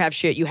you do have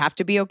shit, you have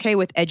to be okay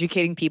with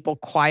educating people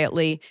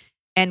quietly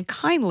and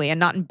kindly and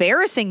not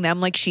embarrassing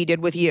them like she did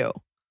with you.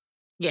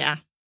 Yeah.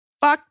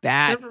 Fuck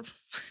that.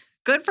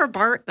 Good for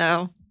Bart,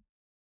 though.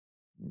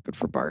 Good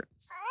for Bart.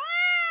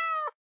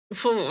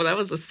 Oh, that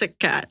was a sick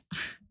cat.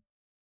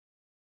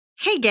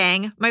 Hey,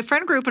 gang. My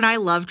friend group and I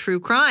love true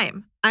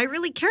crime. I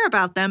really care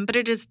about them, but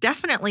it is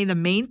definitely the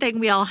main thing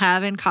we all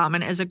have in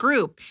common as a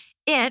group.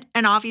 It,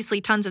 and obviously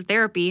tons of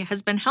therapy,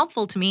 has been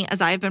helpful to me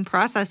as I've been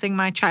processing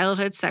my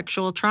childhood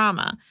sexual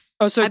trauma.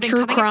 Oh, so I've been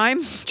true coming- crime?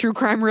 True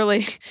crime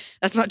really?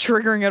 That's not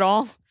triggering at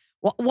all?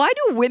 Why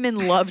do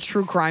women love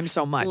true crime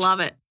so much? Love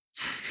it.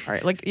 All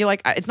right. Like, you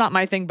like, it's not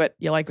my thing, but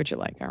you like what you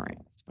like. All right.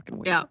 It's fucking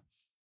weird. Yeah.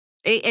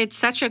 It's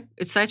such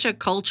a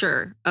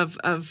culture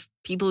of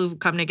people who've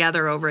come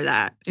together over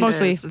that. It's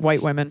mostly It's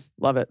white women.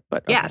 Love it.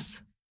 But okay.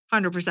 Yes,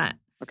 100%.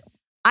 Okay.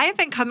 I have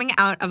been coming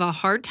out of a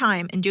hard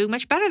time and doing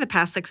much better the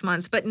past 6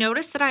 months, but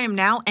notice that I am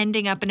now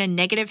ending up in a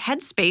negative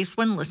headspace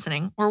when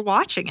listening or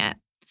watching it.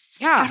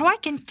 How Yeah. do I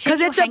continue?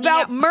 Because it's hanging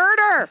about out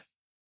murder.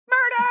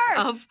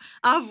 Murder.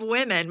 of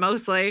women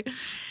mostly.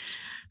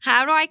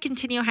 How do I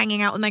continue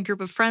hanging out with my group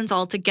of friends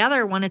all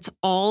together when it's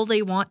all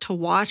they want to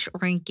watch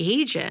or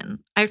engage in?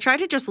 I've tried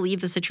to just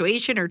leave the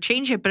situation or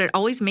change it, but it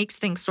always makes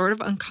things sort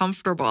of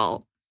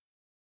uncomfortable.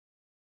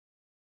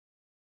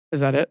 Is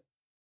that it?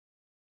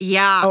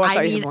 Yeah, Oh, I I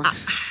thought you had mean, more.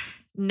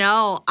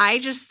 no, I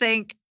just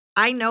think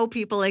I know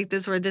people like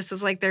this where this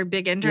is like their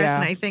big interest. Yeah.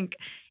 And I think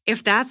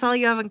if that's all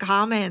you have in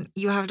common,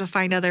 you have to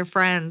find other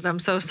friends. I'm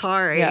so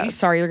sorry. Yeah.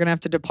 Sorry, you're going to have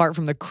to depart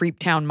from the Creep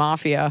Town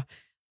Mafia.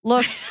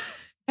 Look,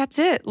 that's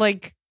it.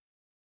 Like,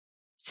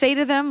 say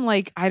to them,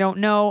 like, I don't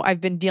know.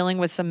 I've been dealing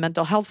with some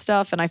mental health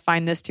stuff and I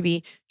find this to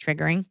be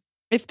triggering.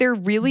 If they're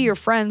really your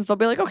friends, they'll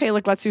be like, okay,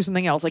 like, let's do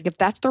something else. Like, if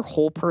that's their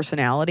whole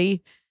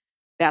personality,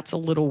 that's a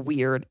little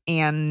weird.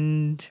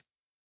 And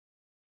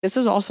this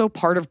is also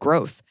part of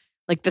growth.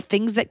 Like, the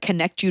things that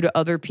connect you to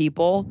other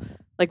people.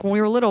 Like, when we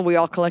were little, we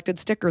all collected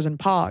stickers and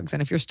pogs.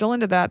 And if you're still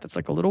into that, that's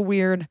like a little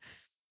weird.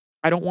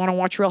 I don't want to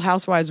watch Real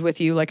Housewives with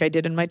you like I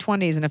did in my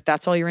 20s. And if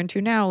that's all you're into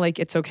now, like,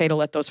 it's okay to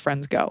let those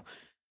friends go.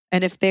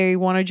 And if they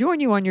want to join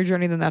you on your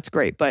journey, then that's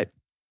great. But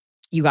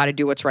you got to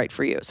do what's right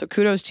for you. So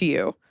kudos to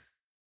you.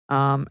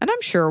 And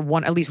I'm sure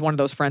at least one of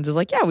those friends is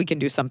like, yeah, we can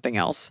do something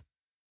else.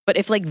 But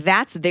if like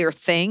that's their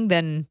thing,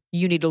 then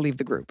you need to leave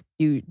the group.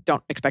 You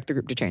don't expect the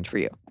group to change for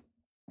you.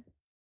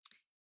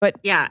 But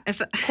yeah, if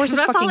course it's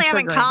that's all fucking they have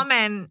in triggering.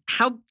 common,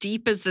 how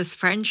deep is this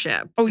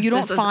friendship? Oh, you if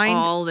don't this is find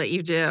all that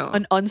you do.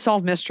 an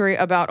unsolved mystery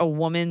about a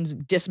woman's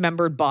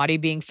dismembered body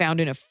being found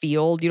in a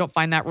field. You don't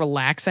find that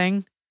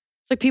relaxing?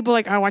 It's like people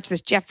like, I watch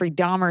this Jeffrey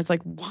Dahmer. It's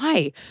like,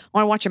 why? I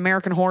want to watch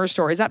American Horror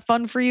Story. Is that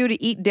fun for you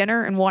to eat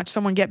dinner and watch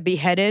someone get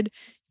beheaded?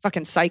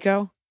 Fucking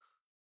psycho.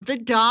 The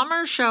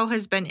Dahmer show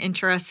has been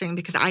interesting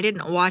because I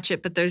didn't watch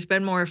it, but there's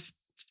been more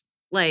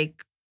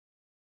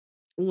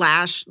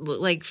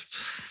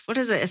what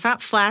is it? It's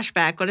not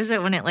flashback. What is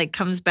it when it like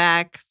comes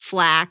back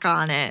flack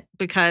on it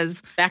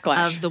because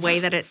Backlash. of the way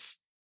that it's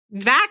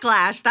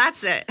backlash?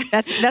 That's it.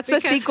 That's the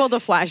Because- sequel to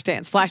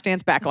Flashdance.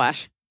 Flashdance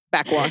Backlash.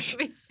 Backwash.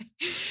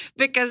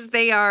 Because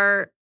they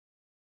are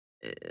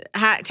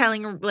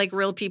telling like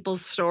real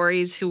people's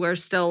stories who are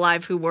still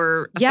alive, who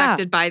were Yeah.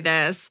 affected by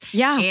this.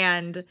 Yeah.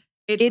 And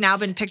it's now It's-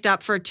 been picked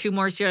up for 2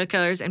 more serial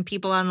killers, and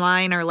people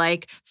online are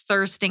like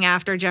thirsting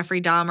after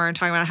Jeffrey Dahmer and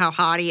talking about how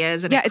hot he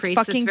is. And Yeah, it it's creates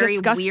fucking this very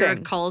disgusting.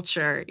 weird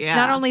culture. Yeah.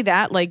 Not only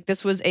that, like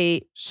this was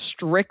a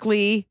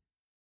strictly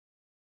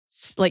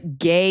like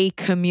gay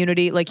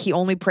community. Like he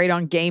only preyed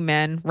on gay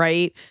men,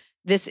 right?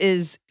 This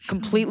is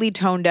completely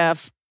tone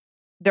deaf.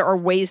 There are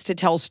ways to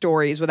tell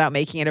stories without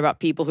making it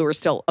about people who are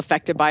still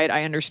affected by it.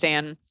 I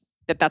understand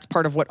that that's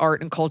part of what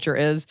art and culture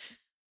is.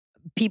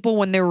 People,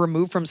 when they're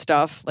removed from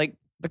stuff, like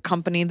the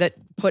company that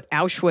put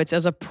Auschwitz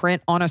as a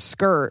print on a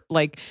skirt,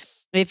 like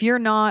if you're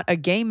not a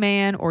gay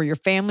man or your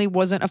family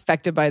wasn't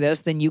affected by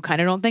this, then you kind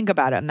of don't think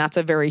about it. And that's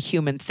a very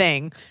human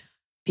thing.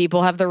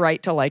 People have the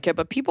right to like it,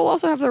 but people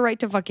also have the right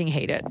to fucking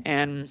hate it.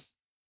 And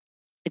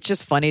it's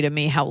just funny to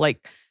me how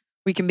like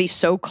we can be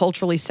so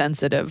culturally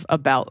sensitive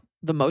about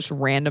the most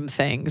random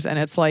things. And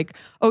it's like,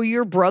 oh,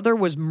 your brother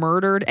was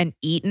murdered and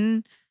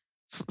eaten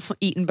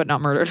but not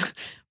murdered,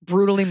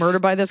 brutally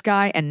murdered by this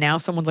guy. And now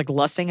someone's like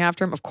lusting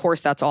after him. Of course,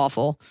 that's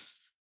awful.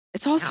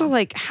 It's also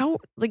Yeah.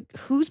 like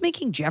who's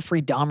making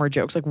Jeffrey Dahmer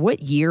jokes? Like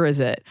what year is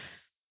it?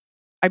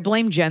 I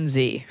blame Gen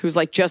Z, who's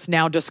like just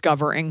now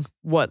discovering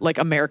what like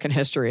American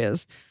history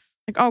is.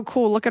 Like, oh,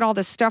 cool. Look at all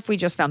this stuff we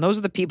just found. Those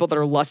are the people that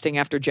are lusting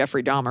after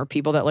Jeffrey Dahmer,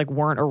 people that like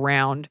weren't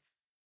around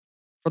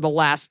for the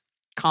last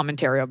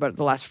commentary about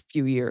the last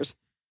few years.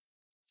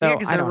 So, yeah,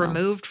 because I they're don't know.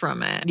 removed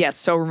from it. Yes,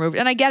 so removed.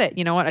 And I get it.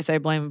 You know what? I say I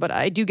blame him, but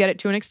I do get it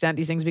to an extent.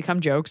 These things become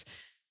jokes.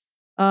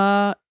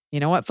 You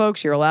know what,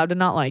 folks? You're allowed to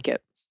not like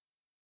it.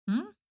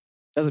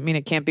 Doesn't mean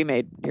it can't be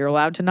made. You're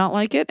allowed to not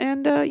like it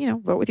and,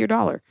 vote with your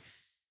dollar.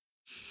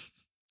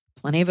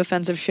 Plenty of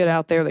offensive shit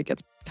out there that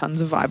gets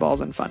tons of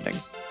eyeballs and funding.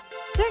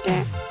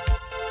 Okay.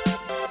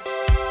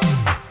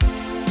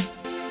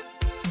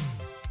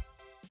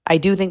 I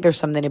do think there's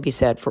something to be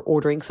said for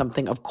ordering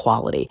something of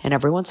quality and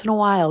every once in a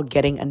while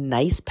getting a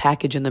nice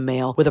package in the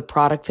mail with a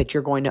product that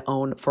you're going to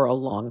own for a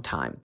long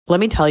time. Let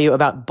me tell you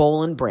about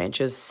Boll &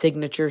 Branch's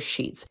signature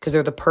sheets, because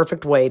they're the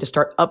perfect way to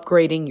start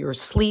upgrading your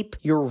sleep,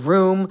 your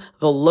room,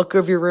 the look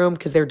of your room,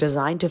 because they're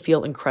designed to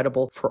feel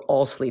incredible for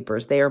all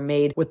sleepers. They are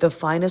made with the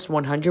finest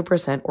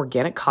 100%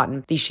 organic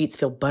cotton. These sheets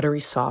feel buttery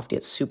soft,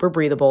 yet super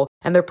breathable,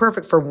 and they're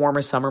perfect for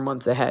warmer summer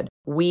months ahead.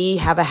 We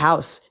have a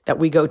house that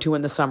we go to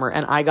in the summer,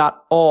 and I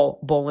got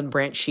all Boll &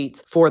 Branch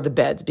sheets for the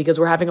beds because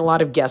we're having a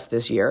lot of guests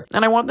this year,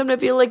 and I want them to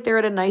feel like they're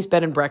at a nice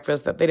bed and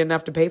breakfast that they didn't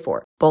have to pay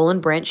for. Boll &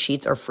 Branch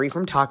sheets are free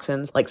from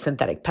toxins like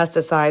synthetic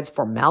pesticides,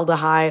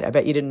 formaldehyde. I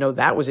bet you didn't know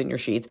that was in your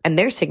sheets. And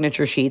their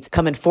signature sheets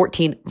come in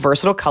 14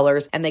 versatile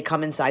colors, and they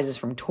come in sizes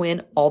from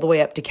twin all the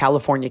way up to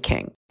California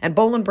King. And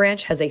Boll &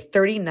 Branch has a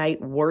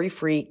 30-night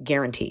worry-free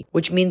guarantee,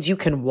 which means you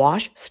can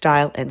wash,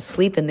 style, and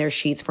sleep in their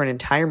sheets for an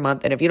entire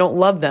month. And if you don't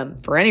love them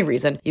for any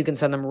reason, you can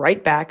send them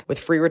right back with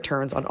free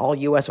returns on all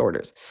U.S.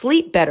 orders.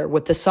 Sleep better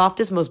with the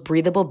softest, most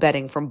breathable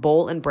bedding from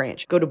Boll &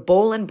 Branch. Go to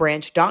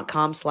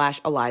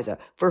bollandbranch.com/Eliza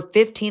for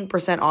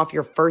 15% off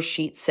your first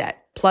sheet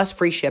set, plus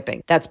free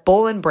shipping. That's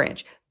Boll &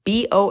 Branch.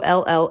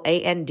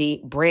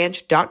 BOLLAND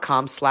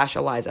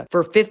branch.com/Eliza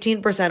for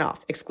 15%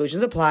 off.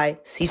 Exclusions apply.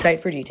 See site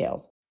for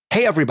details.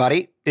 Hey,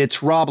 everybody.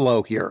 It's Rob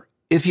Lowe here.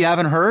 If you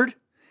haven't heard,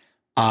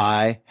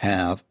 I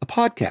have a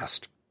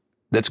podcast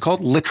that's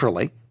called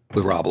Literally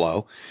with Rob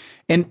Lowe.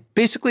 And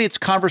basically, it's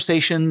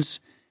conversations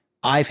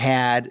I've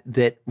had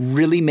that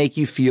really make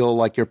you feel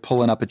like you're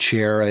pulling up a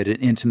chair at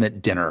an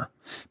intimate dinner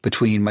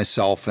between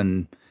myself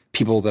and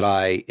people that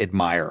I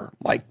admire,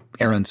 like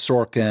Aaron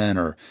Sorkin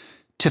or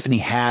Tiffany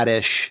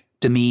Haddish,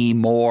 Demi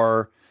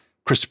Moore,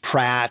 Chris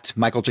Pratt,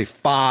 Michael J.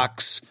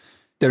 Fox.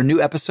 There are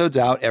new episodes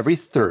out every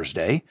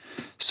Thursday.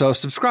 So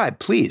subscribe,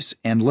 please,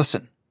 and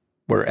listen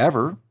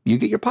wherever you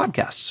get your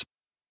podcasts.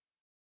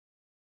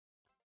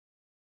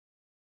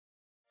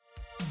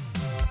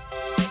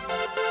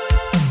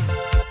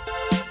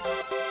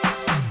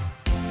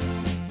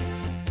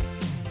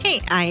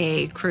 Hey,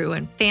 IA crew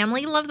and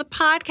family, love the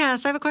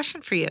podcast. I have a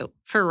question for you.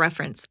 For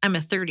reference, I'm a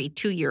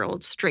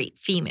 32-year-old straight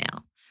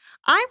female.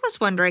 I was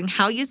wondering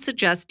how you'd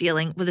suggest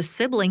dealing with a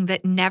sibling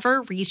that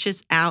never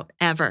reaches out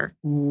ever.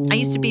 Ooh. I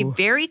used to be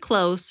very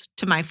close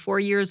to my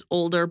 4 years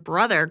older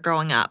brother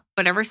growing up,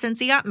 but ever since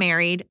he got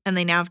married and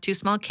they now have 2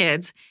 small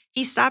kids,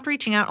 he stopped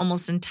reaching out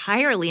almost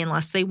entirely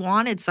unless they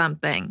wanted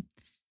something.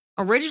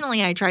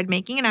 Originally, I tried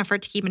making an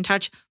effort to keep in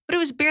touch, but it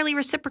was barely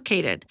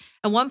reciprocated.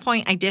 At one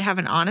point, I did have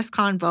an honest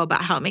convo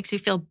about how it makes me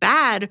feel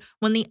bad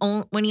when he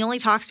only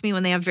talks to me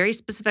when they have very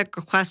specific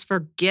requests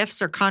for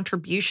gifts or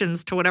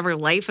contributions to whatever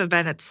life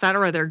event,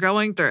 etc. they're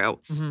going through.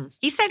 Mm-hmm.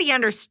 He said he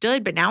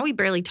understood, but now we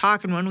barely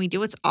talk, and when we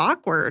do, it's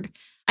awkward.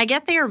 I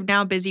get they are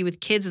now busy with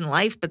kids and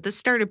life, but this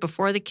started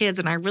before the kids,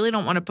 and I really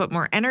don't want to put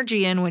more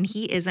energy in when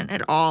he isn't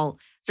at all.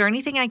 Is there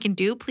anything I can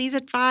do? Please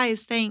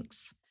advise.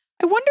 Thanks.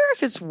 I wonder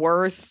if it's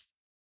worth...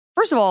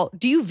 First of all,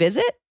 do you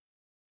visit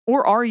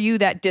or are you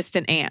that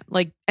distant aunt?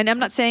 And I'm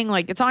not saying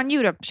it's on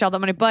you to shell that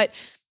money, but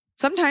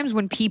sometimes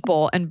when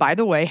people, and by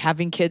the way,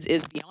 having kids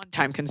is beyond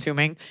time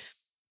consuming.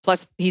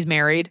 Plus he's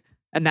married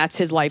and that's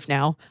his life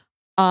now.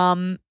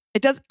 I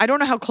don't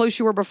know how close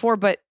you were before,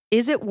 but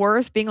is it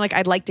worth being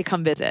I'd like to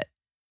come visit?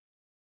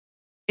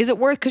 Is it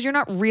worth, because you're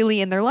not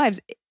really in their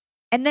lives.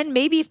 And then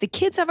maybe if the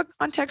kids have a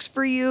context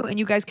for you and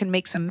you guys can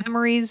make some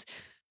memories,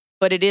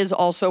 but it is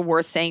also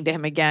worth saying to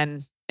him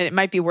again, it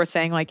might be worth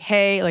saying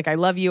hey, I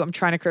love you. I'm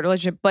trying to create a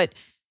relationship. But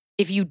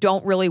if you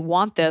don't really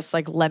want this,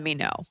 let me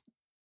know.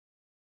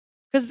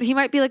 Because he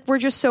might be we're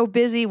just so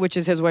busy, which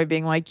is his way of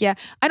being yeah.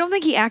 I don't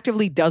think he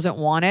actively doesn't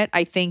want it.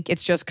 I think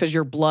it's just because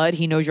you're blood.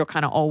 He knows you'll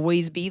kind of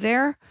always be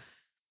there.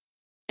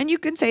 And you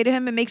can say to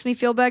him, it makes me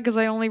feel bad because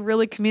I only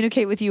really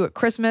communicate with you at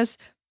Christmas.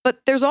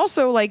 But there's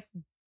also when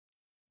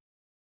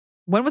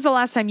was the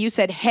last time you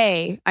said,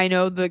 hey, I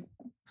know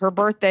her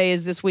birthday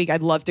is this week.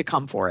 I'd love to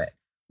come for it.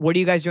 What are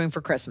you guys doing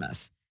for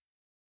Christmas?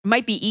 It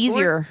might be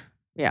easier.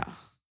 Yeah.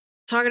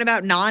 Talking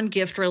about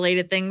non-gift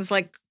related things,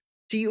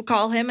 do you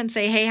call him and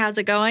say, hey, how's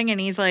it going?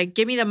 And he's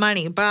give me the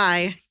money.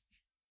 Bye.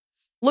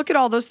 Look at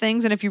all those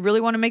things. And if you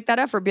really want to make that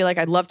effort, be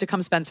I'd love to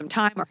come spend some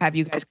time or have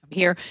you guys come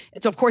here.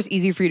 It's of course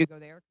easy for you to go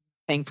there,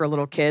 paying for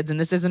little kids. And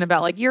this isn't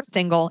about you're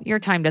single, your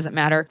time doesn't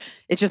matter.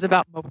 It's just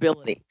about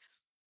mobility.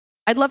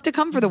 I'd love to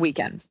come for the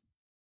weekend.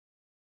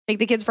 Take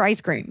the kids for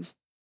ice cream.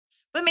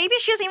 But maybe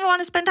she doesn't even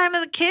want to spend time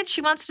with the kids.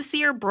 She wants to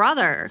see her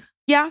brother.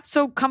 Yeah,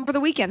 so come for the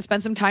weekend,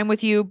 spend some time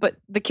with you, but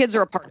the kids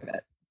are a part of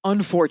it,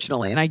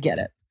 unfortunately, and I get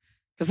it.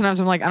 Because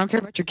sometimes I'm I don't care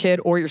about your kid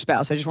or your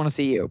spouse. I just want to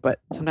see you, but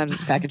sometimes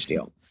it's a package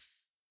deal.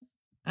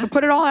 But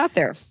put it all out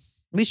there. At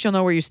least you'll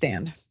know where you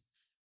stand.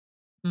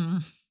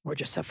 Mm. Or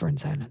just suffer in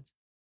silence.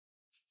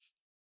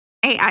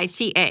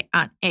 AITA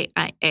on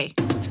AIA.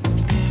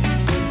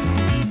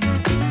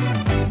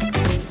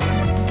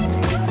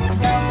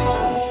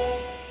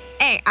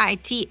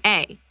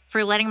 ITA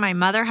for letting my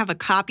mother have a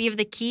copy of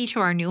the key to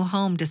our new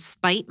home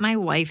despite my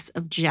wife's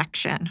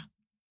objection.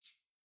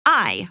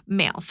 I,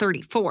 male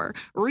 34,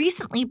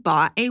 recently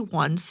bought a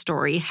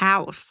one-story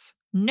house.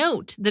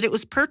 Note that it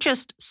was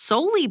purchased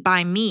solely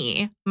by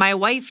me. My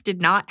wife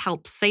did not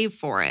help save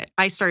for it.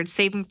 I started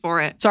saving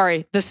for it.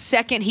 Sorry, the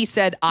second he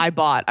said I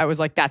bought, I was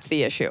like, that's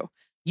the issue.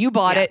 You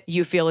bought it,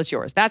 you feel it's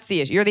yours. That's the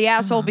issue. You're the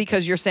asshole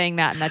because you're saying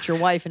that and that's your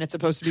wife and it's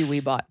supposed to be we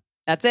bought.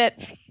 That's it.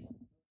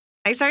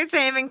 I started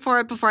saving for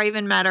it before I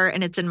even met her,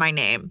 and it's in my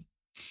name.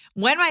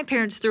 When my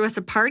parents threw us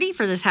a party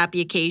for this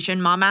happy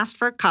occasion, Mom asked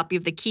for a copy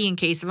of the key in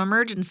case of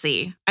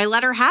emergency. I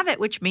let her have it,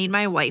 which made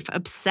my wife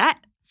upset.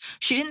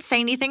 She didn't say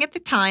anything at the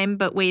time,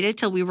 but waited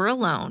till we were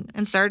alone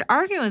and started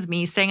arguing with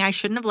me, saying I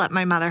shouldn't have let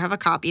my mother have a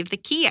copy of the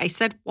key. I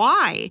said,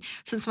 why?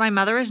 Since my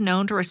mother is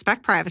known to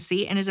respect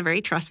privacy and is a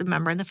very trusted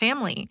member in the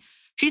family.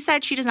 She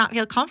said she does not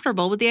feel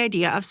comfortable with the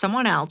idea of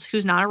someone else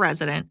who's not a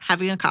resident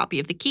having a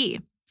copy of the key.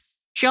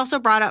 She also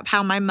brought up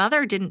how my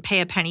mother didn't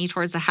pay a penny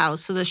towards the house,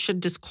 so this should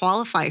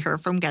disqualify her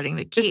from getting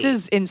the key. This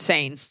is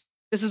insane.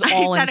 This is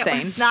all I said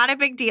insane. It was not a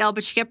big deal,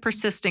 but she kept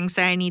persisting,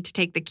 saying I need to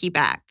take the key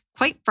back.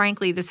 Quite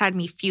frankly, this had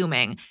me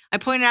fuming. I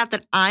pointed out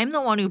that I'm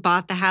the one who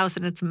bought the house,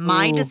 and it's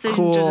my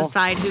decision to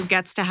decide who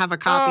gets to have a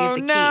copy of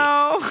the key.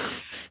 No.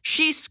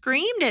 She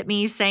screamed at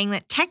me, saying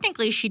that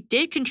technically she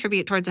did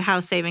contribute towards the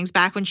house savings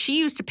back when she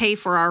used to pay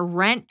for our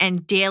rent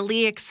and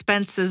daily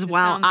expenses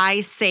while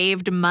I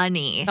saved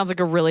money. Sounds like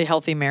a really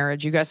healthy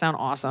marriage. You guys sound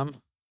awesome.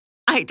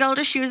 I told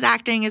her she was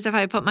acting as if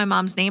I put my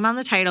mom's name on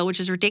the title, which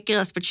is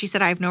ridiculous, but she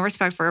said I have no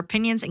respect for her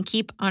opinions and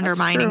keep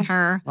undermining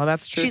her. Well,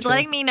 that's true. She's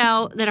letting me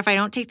know that if I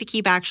don't take the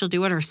key back, she'll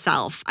do it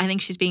herself. I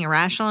think she's being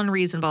irrational and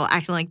reasonable,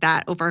 acting like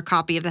that over a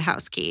copy of the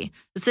house key.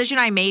 The decision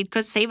I made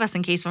could save us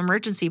in case of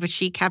emergency, but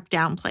she kept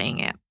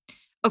downplaying it.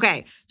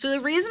 Okay, so the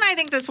reason I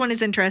think this one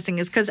is interesting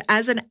is because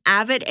as an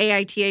avid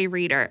AITA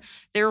reader,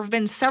 there have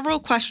been several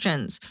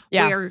questions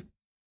where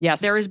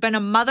there has been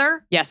a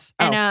mother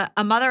and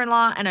a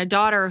mother-in-law and a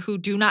daughter who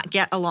do not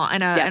get along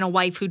and a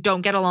wife who don't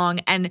get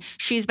along, and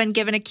she's been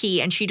given a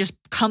key and she just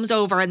comes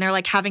over and they're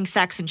like having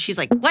sex and she's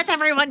like, what's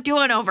everyone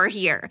doing over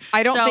here?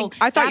 I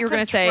thought you were going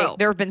to say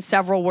there have been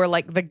several where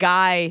like the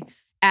guy,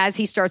 as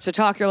he starts to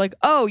talk, you're like,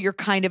 oh, you're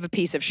kind of a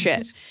piece of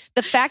shit.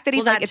 The fact that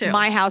he's like, it's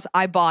my house,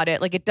 I bought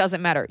it, like it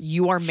doesn't matter.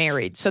 You are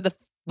married. So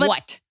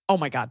what? Oh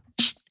my God.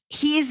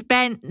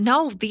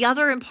 The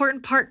other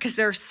important part, because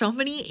there are so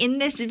many in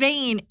this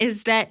vein,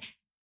 is that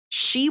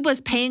she was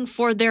paying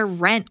for their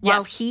rent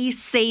while he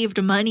saved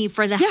money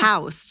for the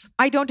house.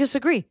 I don't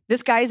disagree.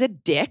 This guy is a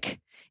dick.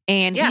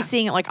 And he's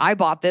seeing it like, I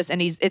bought this.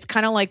 And it's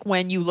kind of like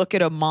when you look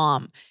at a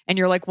mom and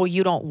you're like, well,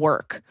 you don't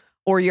work.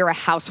 Or you're a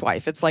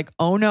housewife. It's like,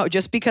 oh no,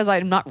 just because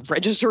I'm not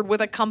registered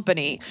with a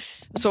company.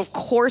 So of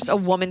course a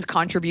woman's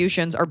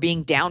contributions are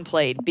being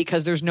downplayed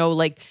because there's no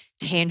like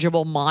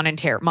tangible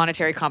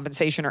monetary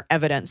compensation or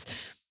evidence.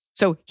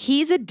 So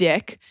he's a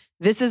dick.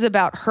 This is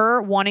about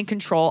her wanting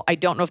control. I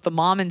don't know if the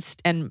mom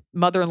and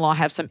mother-in-law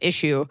have some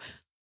issue.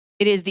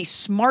 It is the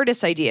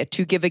smartest idea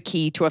to give a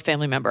key to a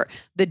family member.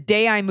 The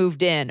day I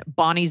moved in,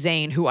 Bonnie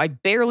Zane, who I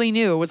barely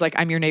knew, was like,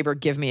 I'm your neighbor,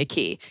 give me a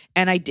key.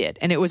 And I did.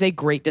 And it was a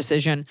great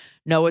decision.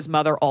 Noah's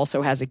mother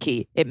also has a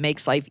key. It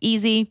makes life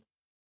easy.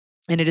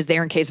 And it is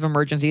there in case of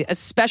emergency,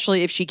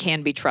 especially if she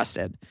can be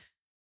trusted.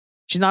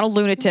 She's not a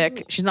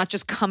lunatic. She's not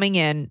just coming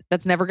in.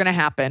 That's never going to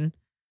happen.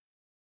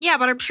 Yeah,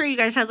 but I'm sure you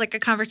guys had like a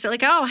conversation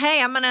like, oh,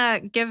 hey, I'm going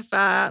to give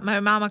my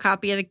mom a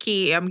copy of the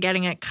key. I'm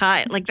getting it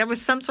cut. Like there was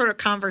some sort of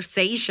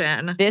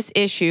conversation. This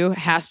issue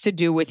has to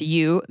do with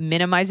you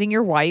minimizing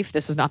your wife.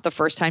 This is not the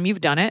first time you've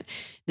done it.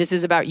 This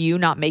is about you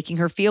not making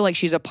her feel like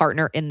she's a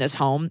partner in this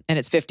home and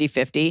it's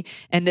 50-50.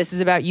 And this is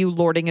about you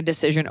lording a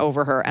decision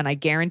over her. And I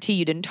guarantee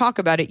you didn't talk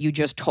about it. You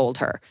just told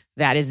her.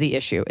 That is the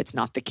issue. It's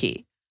not the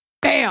key.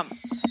 Bam!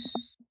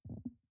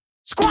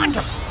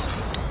 Squantum!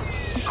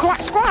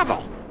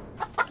 Squabble!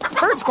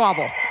 Bird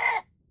squabble.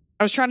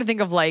 I was trying to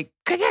think of like,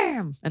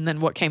 kazam! And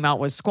then what came out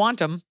was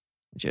squantum,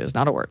 which is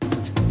not a word.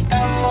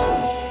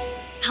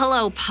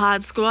 Hello,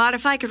 Pod Squad.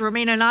 If I could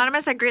remain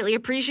anonymous, I'd greatly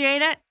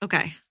appreciate it.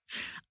 Okay.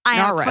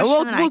 All right.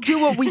 We'll do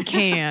what we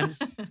can.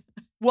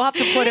 We'll have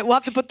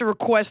to put the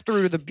request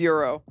through to the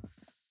Bureau.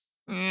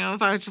 You know,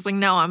 if I was just like,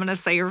 no, I'm going to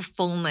say your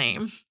full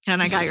name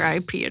and I got your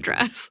IP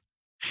address.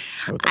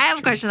 I have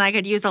a question I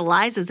could use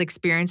Eliza's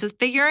experience with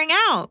figuring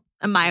out.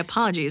 And my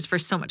apologies for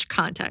so much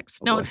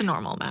context. No, it's a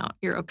normal amount.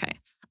 You're okay.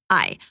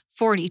 I,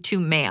 42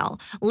 male,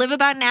 live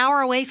about an hour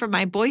away from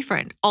my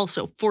boyfriend,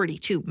 also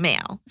 42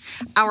 male.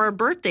 Our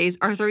birthdays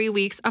are 3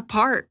 weeks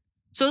apart.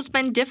 So it's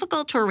been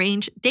difficult to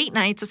arrange date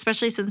nights,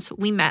 especially since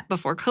we met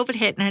before COVID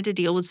hit and had to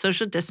deal with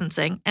social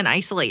distancing and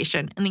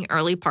isolation in the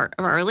early part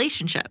of our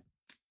relationship.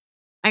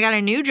 I got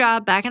a new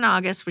job back in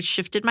August, which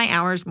shifted my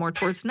hours more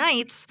towards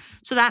nights,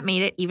 so that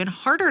made it even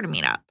harder to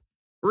meet up.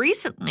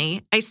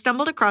 Recently, I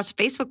stumbled across a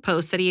Facebook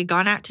post that he had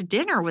gone out to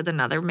dinner with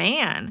another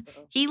man.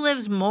 He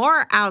lives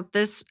more out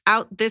this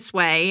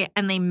way,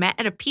 and they met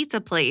at a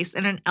pizza place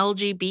in an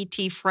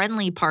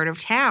LGBT-friendly part of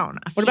town.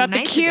 What about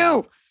the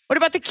Q? What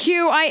about the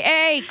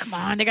QIA? Come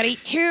on, they got to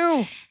eat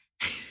too.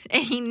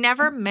 And he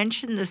never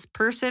mentioned this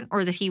person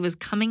or that he was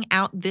coming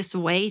out this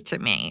way to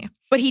me.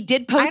 But he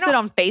did post it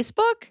on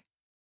Facebook?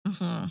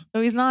 Mm-hmm.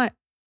 So he's not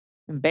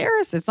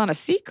embarrassed. It's not a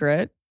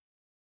secret.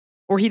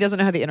 Or he doesn't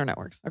know how the internet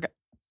works. Okay.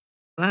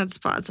 That's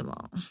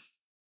possible.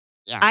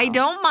 Yeah. I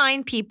don't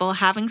mind people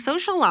having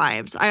social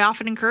lives. I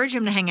often encourage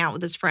him to hang out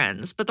with his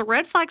friends. But the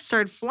red flags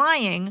started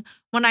flying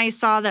when I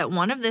saw that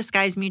one of this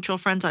guy's mutual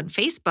friends on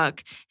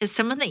Facebook is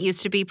someone that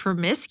used to be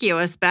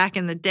promiscuous back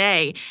in the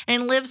day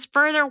and lives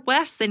further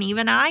west than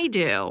even I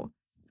do.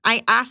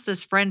 I asked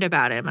this friend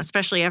about him,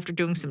 especially after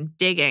doing some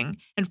digging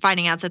and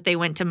finding out that they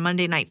went to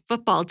Monday Night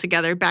Football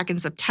together back in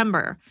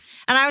September.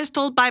 And I was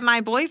told by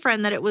my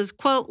boyfriend that it was,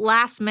 quote,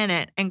 last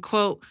minute and,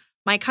 quote,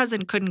 my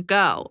cousin couldn't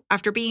go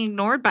after being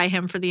ignored by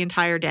him for the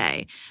entire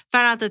day.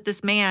 Found out that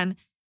this man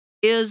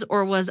is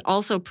or was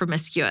also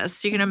promiscuous.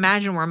 So you can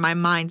imagine where my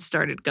mind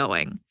started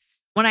going.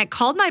 When I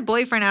called my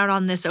boyfriend out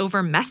on this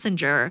over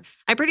Messenger,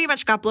 I pretty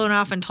much got blown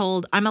off and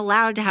told I'm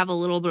allowed to have a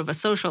little bit of a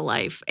social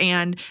life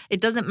and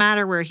it doesn't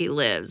matter where he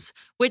lives,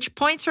 which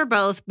points for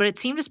both, but it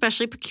seemed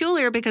especially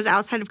peculiar because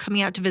outside of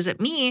coming out to visit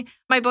me,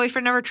 my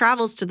boyfriend never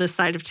travels to this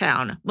side of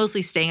town,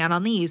 mostly staying out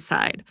on the east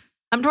side.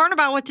 I'm torn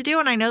about what to do,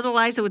 and I know the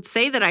Liza would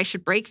say that I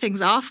should break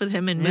things off with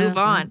him and move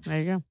on. There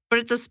you go. But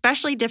it's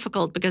especially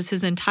difficult because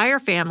his entire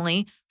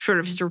family, short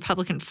of his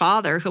Republican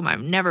father, whom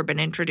I've never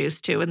been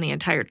introduced to in the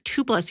entire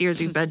 2+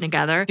 years we've been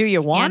together. Do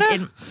you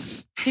wanna?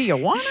 Do you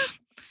wanna?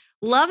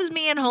 Loves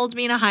me and holds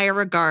me in a higher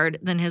regard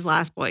than his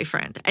last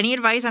boyfriend. Any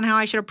advice on how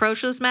I should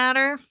approach this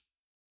matter?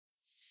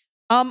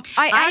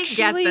 I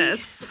get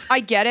this.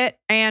 I get it.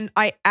 And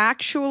I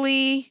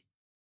actually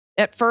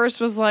at first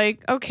was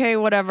like, okay,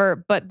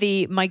 whatever. But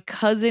my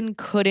cousin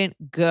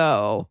couldn't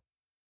go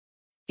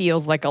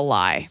feels like a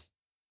lie.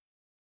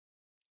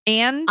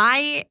 And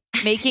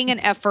making an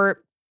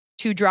effort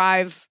to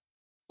drive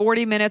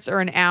 40 minutes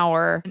or an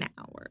hour.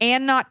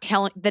 And not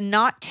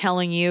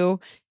telling you.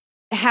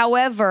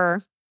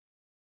 However,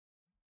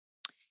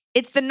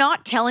 it's the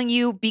not telling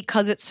you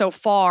because it's so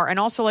far. And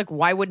also, like,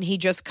 why wouldn't he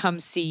just come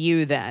see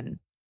you then?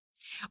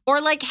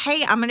 Or like,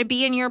 hey, I'm going to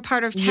be in your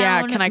part of town.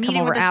 Yeah, can I come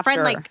over with this after?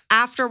 Friend. Like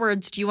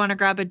afterwards, do you want to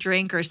grab a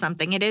drink or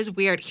something? It is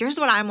weird. Here's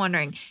what I'm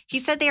wondering. He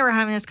said they were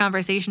having this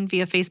conversation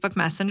via Facebook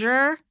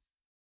Messenger.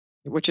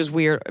 Which is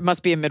weird. It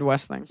must be a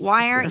Midwest thing.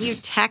 Why aren't you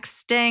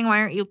texting? Why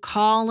aren't you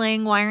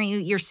calling? Why aren't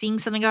you're seeing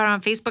something out on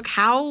Facebook?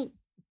 How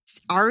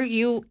are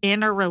you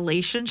in a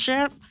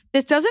relationship?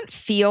 This doesn't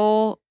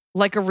feel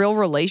like a real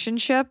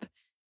relationship.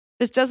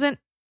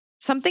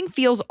 Something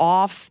feels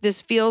off.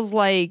 This feels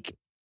like,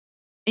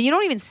 and you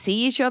don't even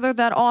see each other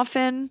that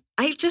often.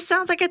 It just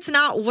sounds like it's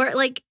not work.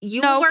 Like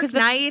you work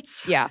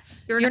nights. Yeah.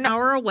 You're an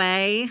hour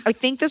away. I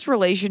think this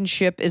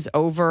relationship is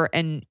over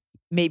and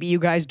maybe you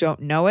guys don't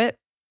know it.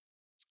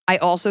 I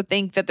also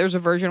think that there's a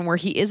version where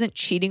he isn't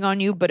cheating on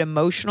you, but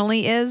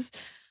emotionally is.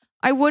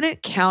 I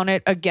wouldn't count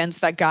it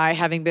against that guy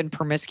having been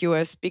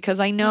promiscuous because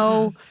I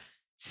know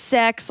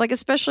sex, like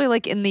especially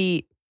like in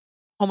the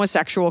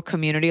homosexual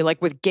community,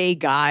 like with gay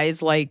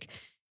guys, like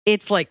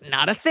it's like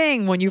not a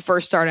thing when you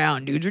first start out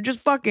and dudes are just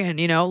fucking,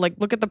 like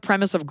look at the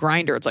premise of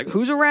Grindr. It's like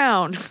who's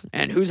around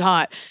and who's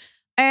hot.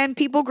 And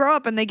people grow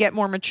up and they get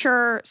more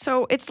mature.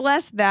 So it's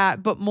less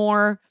that, but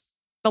more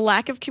the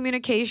lack of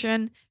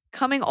communication,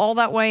 coming all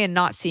that way and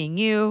not seeing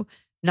you,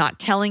 not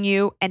telling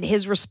you. And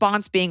his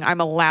response being, I'm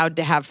allowed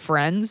to have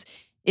friends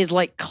is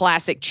like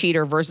classic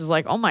cheater versus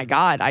like, oh my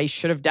God, I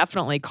should have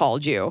definitely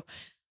called you.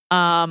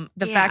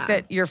 The fact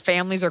that your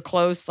families are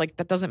close, like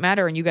that doesn't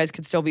matter and you guys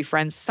could still be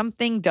friends.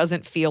 Something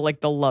doesn't feel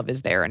like the love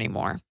is there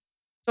anymore.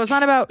 So it's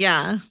not about,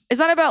 it's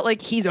not about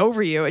like he's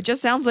over you. It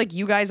just sounds like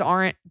you guys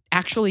aren't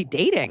actually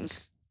dating.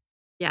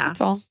 Yeah.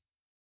 That's all.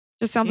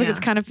 Just sounds like it's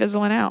kind of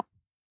fizzling out.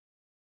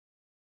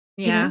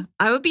 Yeah.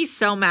 I would be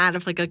so mad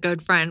if like a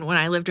good friend when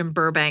I lived in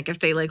Burbank, if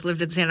they like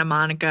lived in Santa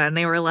Monica and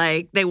they were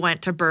like, they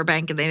went to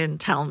Burbank and they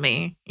didn't tell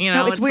me,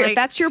 No, it's weird. If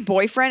that's your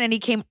boyfriend and he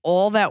came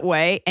all that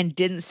way and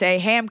didn't say,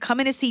 hey, I'm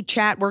coming to see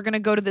Chat. We're going to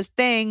go to this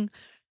thing. Do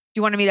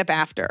you want to meet up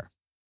after?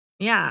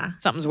 Yeah.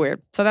 Something's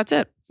weird. So that's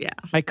it. Yeah.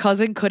 My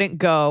cousin couldn't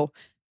go.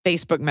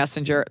 Facebook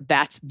Messenger.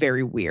 That's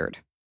very weird.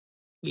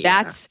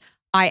 Yeah.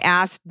 I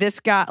asked this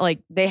guy,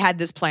 like they had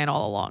this plan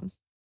all along.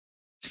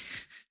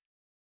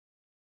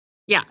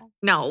 Yeah.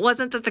 No, it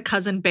wasn't that the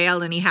cousin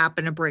bailed and he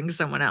happened to bring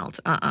someone else.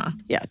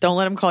 Yeah. Don't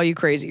let him call you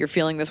crazy. You're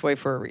feeling this way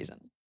for a reason.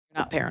 You're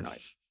not paranoid.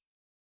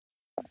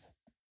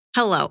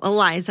 Hello,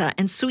 Eliza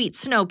and sweet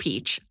Snow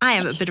Peach. I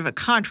have a bit of a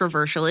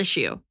controversial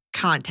issue.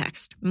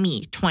 Context: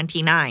 me,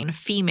 29,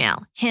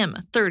 female. Him,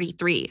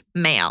 33,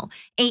 male.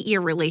 8-year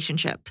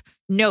relationship.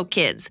 No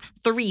kids.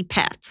 3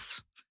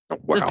 pets.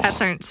 Wow. The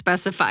pets aren't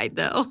specified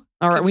though.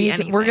 All right.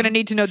 We're going to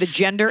need to know the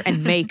gender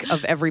and make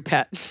of every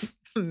pet.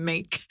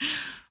 Make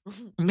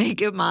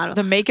and model.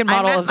 The make and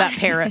model of that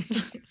parrot.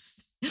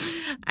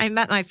 I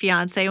met my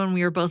fiance when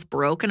we were both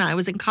broke and I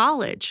was in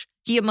college.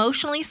 He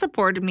emotionally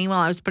supported me while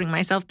I was putting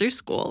myself through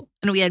school,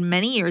 and we had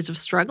many years of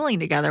struggling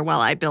together while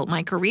I built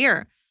my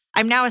career.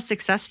 I'm now a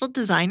successful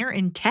designer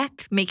in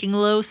tech, making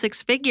low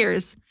 6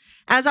 figures.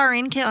 As our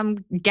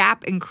income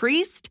gap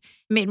increased,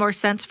 it made more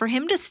sense for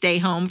him to stay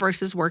home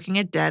versus working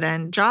a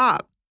dead-end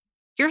job.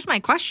 Here's my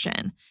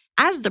question.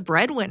 As the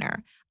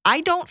breadwinner,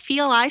 I don't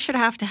feel I should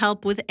have to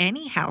help with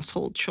any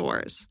household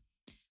chores.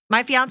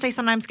 My fiance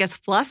sometimes gets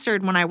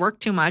flustered when I work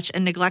too much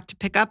and neglect to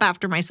pick up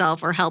after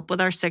myself or help with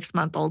our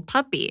 6-month-old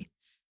puppy.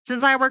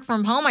 Since I work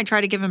from home, I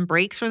try to give him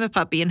breaks from the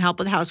puppy and help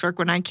with housework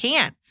when I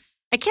can.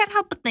 I can't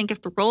help but think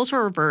if the roles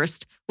were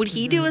reversed, would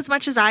he do as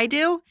much as I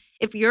do?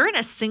 If you're in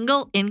a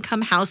single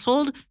income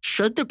household,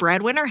 should the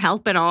breadwinner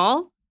help at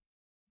all?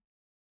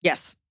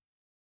 Yes.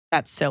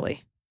 That's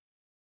silly.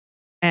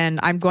 And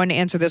I'm going to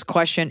answer this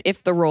question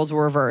if the roles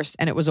were reversed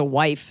and it was a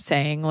wife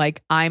saying,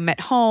 like, I'm at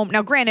home.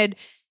 Now, granted,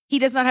 he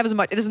does not have as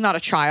much. This is not a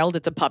child.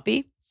 It's a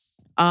puppy.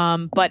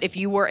 But if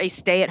you were a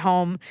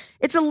stay-at-home,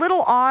 it's a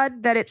little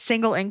odd that it's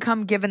single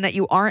income given that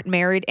you aren't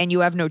married and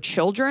you have no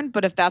children.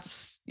 But if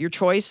that's your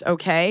choice,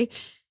 okay.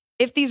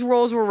 If these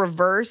roles were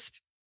reversed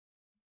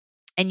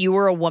and you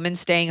were a woman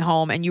staying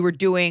home and you were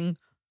doing,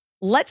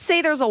 let's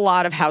say there's a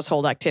lot of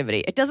household activity.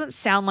 It doesn't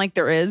sound like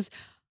there is,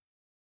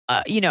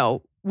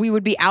 we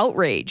would be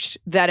outraged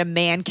that a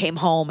man came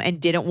home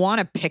and didn't want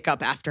to pick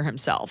up after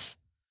himself.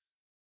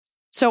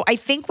 So I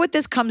think what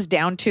this comes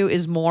down to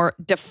is more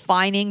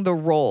defining the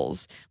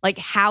roles, like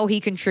how he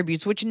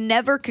contributes, which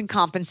never can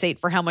compensate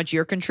for how much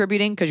you're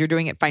contributing because you're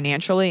doing it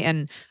financially.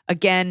 And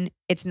again,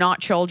 it's not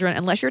children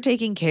unless you're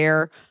taking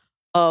care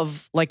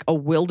of like a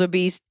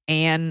wildebeest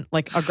and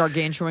like a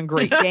gargantuan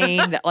Great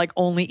Dane that like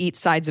only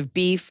eats sides of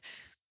beef.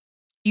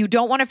 You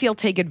don't want to feel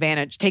taken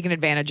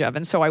advantage of.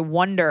 And so I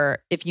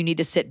wonder if you need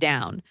to sit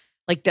down.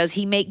 Like, does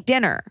he make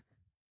dinner?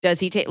 Does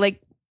he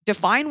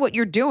define what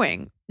you're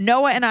doing?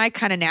 Noah and I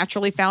kind of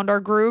naturally found our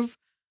groove.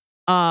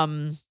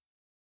 I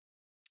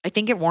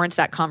think it warrants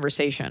that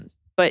conversation.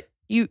 But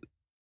you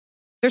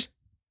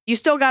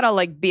still gotta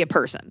like be a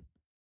person.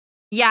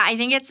 Yeah, I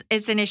think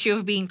it's an issue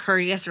of being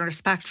courteous and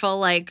respectful.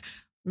 Like,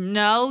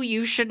 no,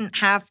 you shouldn't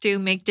have to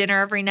make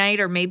dinner every night,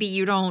 or maybe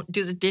you don't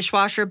do the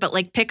dishwasher, but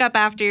like pick up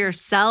after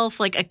yourself,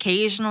 like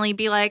occasionally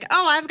be like,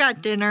 oh, I've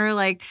got dinner.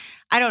 Like,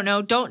 I don't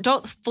know.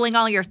 Don't fling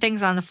all your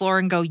things on the floor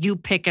and go, you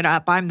pick it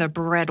up. I'm the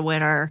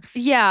breadwinner.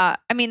 Yeah.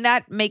 I mean,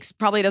 that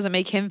probably doesn't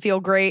make him feel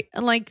great.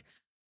 And like,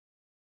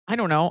 I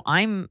don't know.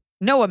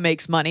 Noah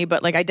makes money,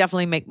 but like I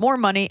definitely make more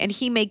money and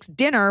he makes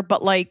dinner,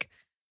 but like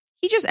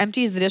he just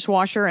empties the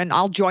dishwasher and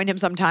I'll join him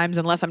sometimes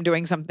unless I'm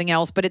doing something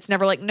else. But it's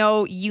never like,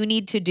 no, you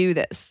need to do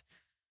this.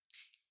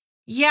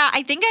 Yeah,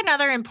 I think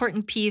another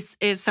important piece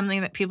is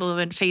something that people have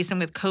been facing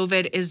with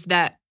COVID is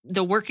that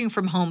the working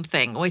from home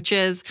thing, which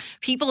is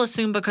people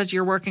assume because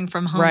you're working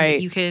from home, right,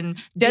 that you can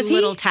do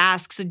little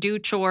tasks, do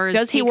chores.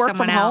 Does he work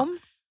from home?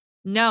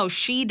 No,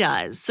 she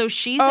does. So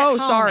she's at home.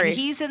 Sorry. And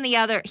he's in the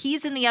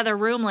other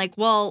room like,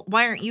 well,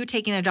 why aren't you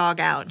taking the dog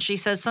out? And she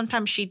says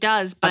sometimes she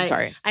does, but I'm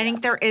sorry. I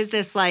think there is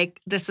this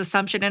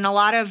assumption. And a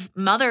lot of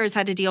mothers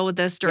had to deal with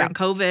this during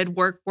COVID,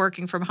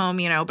 working from home,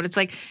 but it's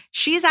like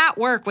she's at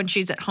work when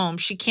she's at home.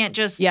 She can't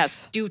just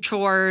do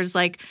chores.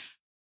 Like,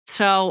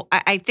 so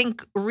I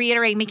think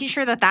making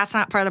sure that that's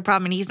not part of the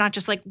problem. And he's not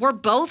just like, we're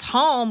both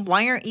home.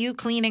 Why aren't you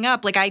cleaning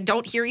up? Like, I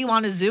don't hear you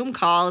on a Zoom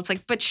call. It's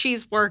like, but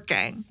she's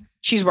working.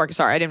 She's working.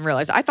 Sorry, I didn't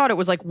realize. I thought it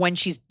was like when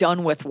she's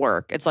done with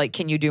work. It's like,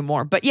 can you do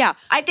more? But yeah.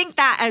 I think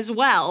that as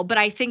well. But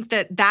I think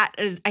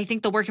I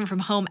think the working from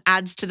home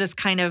adds to this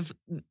kind of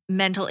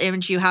mental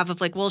image you have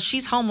of like, well,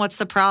 she's home. What's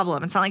the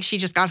problem? It's not like she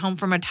just got home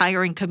from a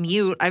tiring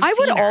commute. I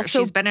would also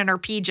she's been in her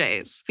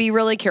PJs. Be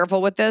really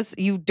careful with this.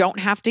 You don't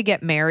have to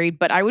get married,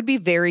 but I would be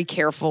very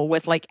careful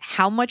with like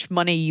how much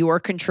money you are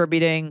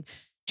contributing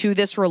to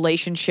this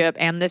relationship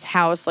and this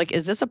house. Like,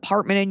 is this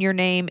apartment in your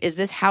name? Is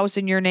this house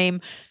in your name?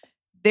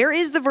 There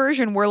is the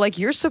version where like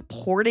you're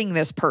supporting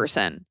this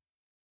person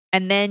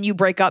and then you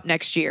break up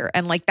next year.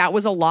 And like that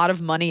was a lot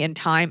of money and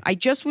time. I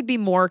just would be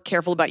more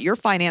careful about your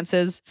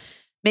finances,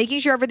 making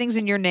sure everything's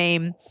in your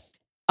name.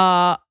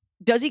 Does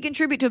he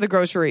contribute to the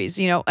groceries?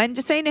 And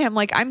just saying to him,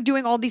 like, I'm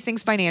doing all these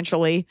things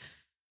financially.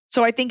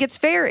 So I think it's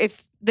fair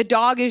if the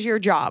dog is your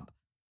job,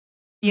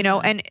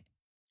 and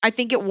I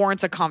think it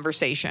warrants a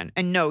conversation.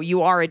 And no,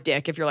 you are a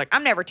dick if you're like,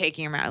 I'm never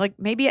taking him out. Like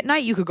maybe at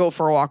night you could go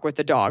for a walk with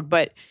the dog,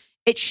 but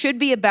it should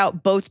be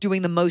about both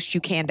doing the most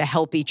you can to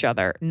help each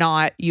other,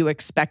 not you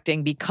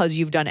expecting because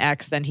you've done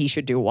X, then he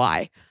should do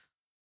Y.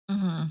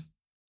 Mm-hmm.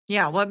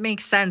 Yeah, what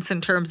makes sense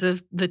in terms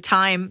of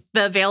the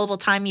available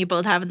time you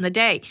both have in the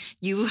day?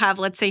 You have,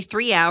 let's say,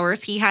 3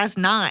 hours. He has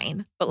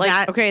 9. But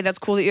like, okay, that's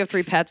cool that you have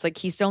 3 pets. Like,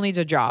 he still needs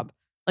a job.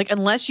 Like,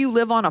 unless you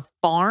live on a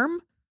farm,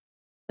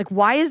 like,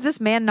 why is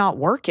this man not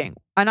working?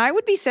 And I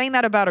would be saying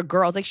that about a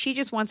girl. It's like, she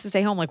just wants to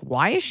stay home. Like,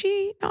 why is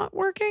she not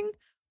working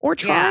or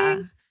trying?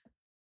 Yeah.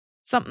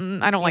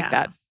 Something, I don't like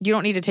that. You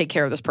don't need to take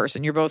care of this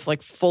person. You're both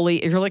like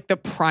you're like the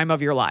prime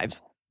of your lives.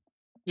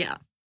 Yeah.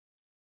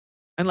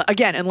 And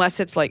again, unless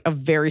it's like a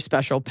very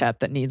special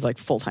pet that needs like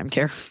full-time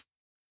care.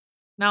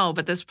 No,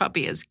 but this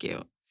puppy is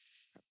cute.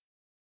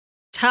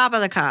 Top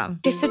of the cob.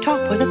 It's the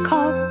top of the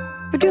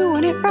cob. We're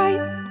doing it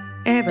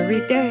right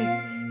every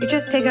day. You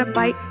just take a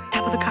bite.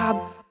 Top of the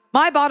cob.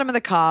 My bottom of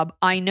the cob.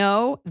 I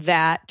know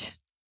that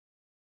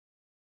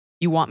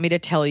you want me to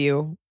tell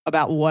you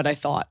about what I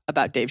thought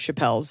about Dave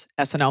Chappelle's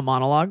SNL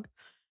monologue.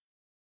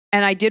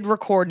 And I did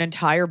record an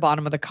entire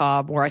bottom of the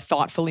cob where I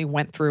thoughtfully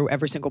went through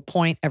every single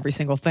point, every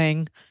single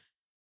thing.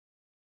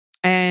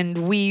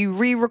 And we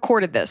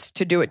re-recorded this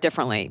to do it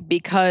differently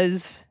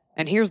because,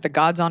 and here's the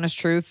God's honest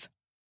truth,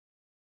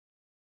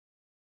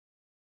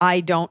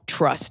 I don't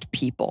trust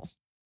people.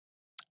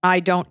 I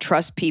don't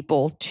trust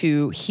people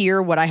to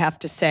hear what I have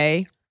to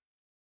say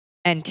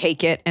and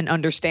take it and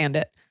understand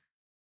it.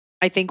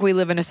 I think we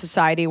live in a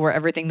society where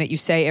everything that you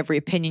say, every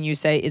opinion you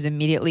say is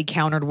immediately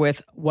countered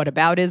with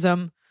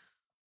whataboutism.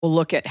 We'll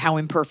look at how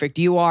imperfect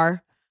you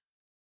are.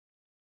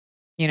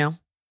 You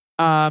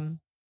know,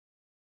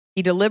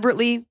 he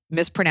deliberately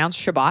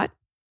mispronounced Shabbat,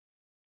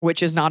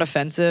 which is not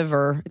offensive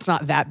or it's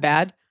not that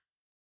bad.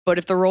 But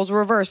if the roles were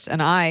reversed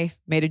and I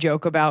made a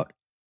joke about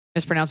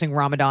mispronouncing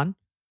Ramadan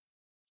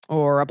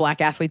or a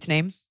black athlete's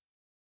name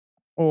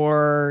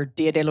or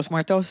Dia de los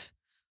Muertos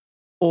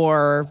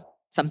or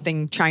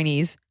something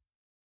Chinese,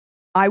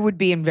 I would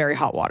be in very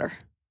hot water.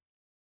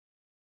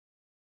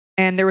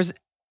 And there was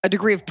a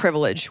degree of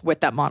privilege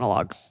with that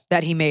monologue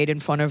that he made in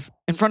front of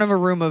a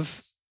room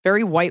of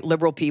very white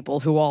liberal people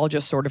who all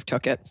just sort of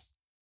took it.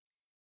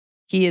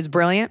 He is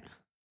brilliant.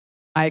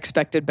 I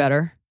expected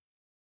better.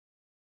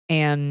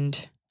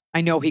 And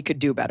I know he could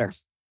do better.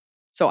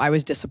 So I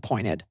was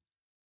disappointed.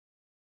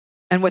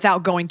 And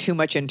without going too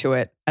much into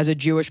it, as a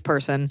Jewish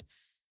person,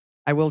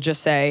 I will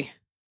just say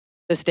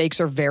the stakes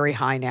are very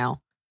high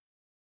now.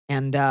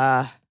 And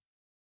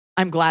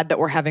I'm glad that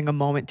we're having a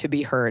moment to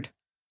be heard.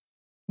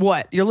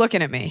 What? You're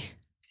looking at me.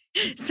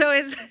 So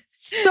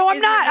I'm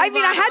not. I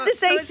mean, I had to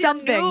say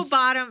something.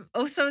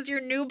 So is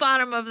your new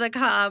bottom of the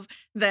cob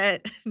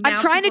that I'm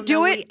trying to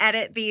do it.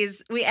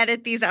 We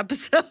edit these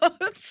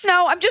episodes.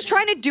 No, I'm just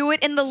trying to do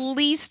it in the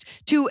least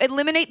to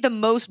eliminate the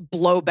most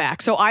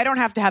blowback. So I don't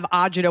have to have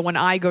agita when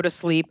I go to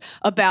sleep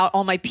about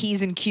all my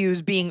P's and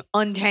Q's being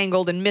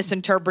untangled and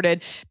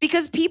misinterpreted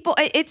because people,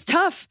 it's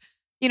tough.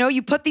 You know,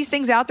 you put these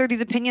things out there, these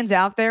opinions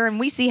out there, and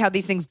we see how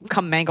these things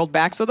come mangled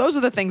back. So those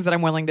are the things that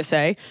I'm willing to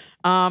say.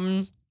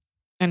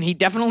 And he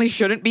definitely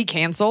shouldn't be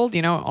canceled.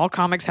 You know, all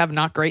comics have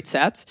not great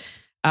sets.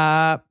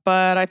 But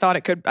I thought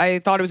it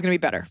was going to be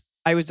better.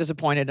 I was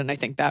disappointed, and I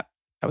think that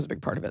was a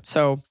big part of it.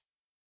 So,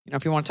 you know,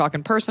 if you want to talk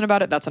in person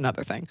about it, that's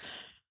another thing.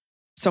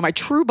 So my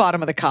true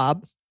bottom of the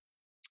cob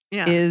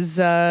is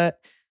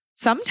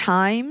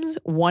sometimes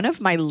one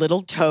of my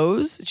little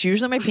toes, it's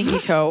usually my pinky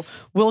toe,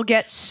 will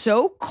get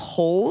so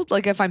cold,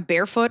 like if I'm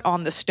barefoot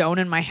on the stone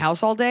in my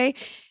house all day,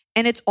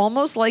 and it's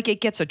almost like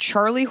it gets a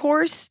Charlie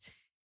horse,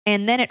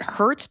 and then it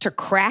hurts to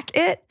crack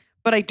it,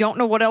 but I don't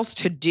know what else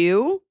to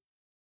do.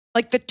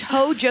 Like the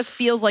toe just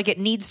feels like it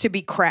needs to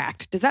be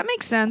cracked. Does that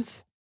make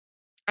sense?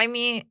 I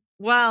mean,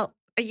 well,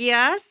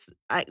 yes.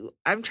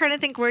 I'm trying to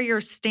think where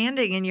you're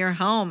standing in your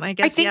home. I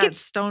guess it's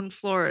stone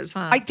floors,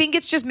 huh? I think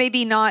it's just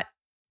maybe not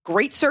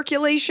great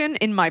circulation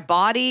in my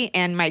body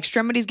and my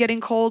extremities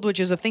getting cold, which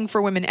is a thing for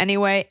women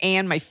anyway,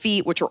 and my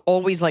feet, which are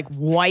always like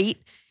white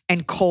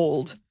and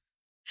cold.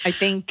 I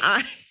think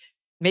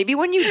maybe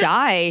when you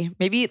die,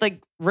 maybe like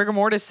rigor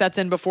mortis sets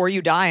in before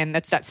you die, and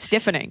that's that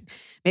stiffening.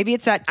 Maybe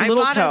it's that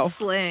little toe. I bought a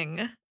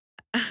sling.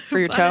 For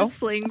your toe? A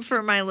sling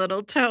for my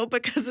little toe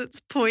because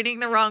it's pointing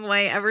the wrong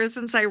way ever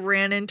since I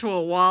ran into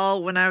a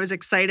wall when I was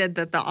excited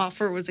that the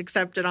offer was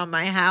accepted on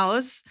my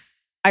house.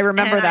 I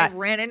remember that. I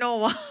ran into a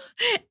wall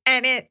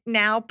and it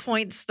now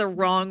points the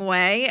wrong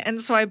way.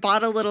 And so I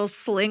bought a little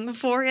sling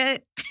for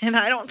it and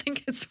I don't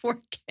think it's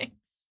working.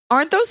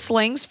 Aren't those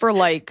slings for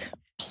like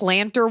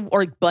plantar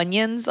or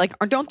bunions? Like,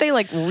 don't they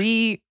like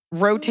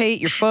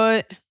rotate your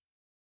foot?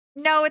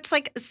 No, it's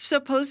like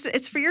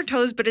it's for your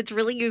toes, but it's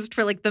really used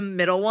for like the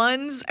middle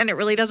ones and it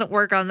really doesn't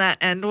work on that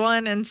end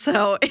one. And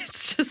so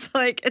it's just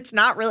like, it's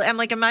not really, I'm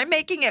like, am I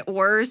making it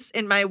worse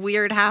in my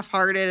weird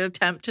half-hearted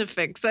attempt to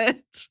fix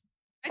it?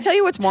 I tell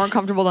you what's more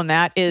uncomfortable than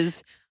that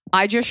is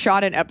I just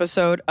shot an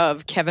episode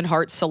of Kevin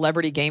Hart's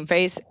Celebrity Game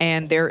Face,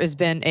 and there has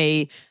been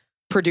a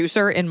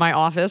producer in my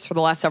office for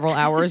the last several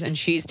hours, and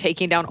she's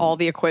taking down all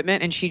the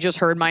equipment, and she just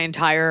heard my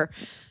entire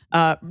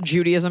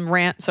Judaism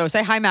rant. So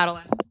say hi,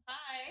 Madeline.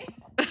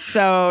 Hi.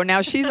 So now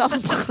she's on,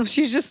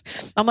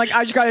 I'm like,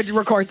 I just got to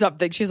record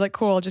something. She's like,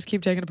 cool, I'll just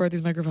keep taking apart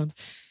these microphones.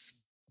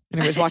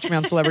 Anyways, watch me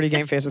on Celebrity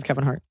Game Face with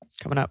Kevin Hart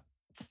coming up.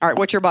 All right,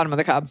 what's your bottom of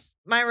the cob?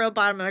 My real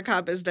bottom of the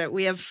cob is that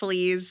we have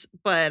fleas,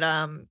 but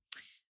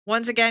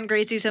once again,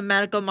 Gracie's a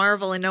medical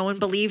marvel and no one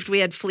believed we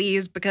had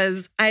fleas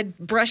because I had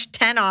brushed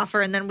 10 off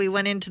her and then we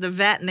went into the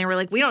vet and they were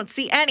like, we don't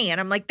see any.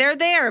 And I'm like, they're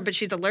there, but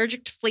she's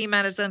allergic to flea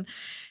medicine.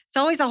 It's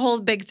always a whole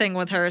big thing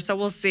with her, so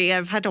we'll see.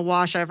 I've had to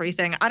wash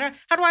everything. How do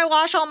I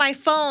wash all my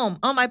foam?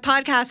 Oh, my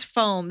podcast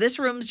foam. This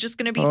room's just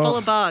going to be full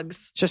of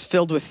bugs. Just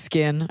filled with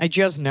skin. I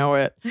just know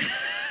it.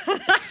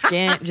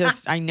 Skin,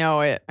 I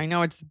know it. I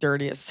know it's the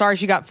dirtiest. Sorry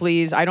she got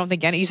fleas. I don't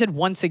think you said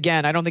once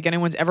again, I don't think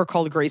anyone's ever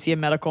called Gracie a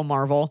medical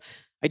marvel.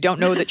 I don't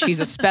know that she's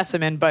a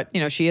specimen, but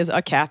you know, she is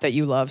a cat that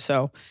you love,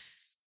 so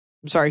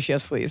I'm sorry she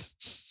has fleas.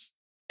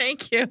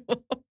 Thank you.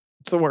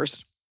 It's the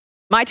worst.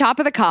 My top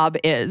of the cob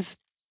is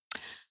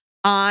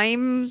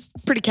I'm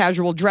pretty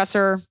casual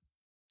dresser.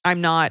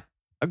 I'm not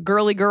a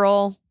girly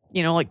girl.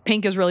 You know, like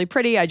pink is really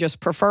pretty. I just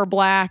prefer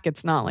black.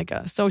 It's not like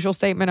a social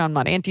statement. I'm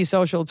not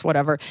antisocial. It's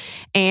whatever.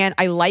 And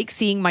I like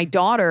seeing my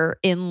daughter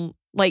in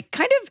like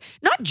kind of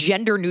not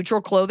gender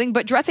neutral clothing,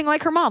 but dressing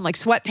like her mom, like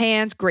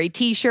sweatpants, gray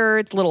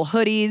t-shirts, little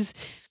hoodies,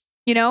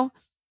 you know?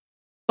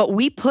 But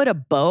we put a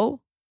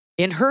bow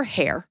in her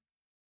hair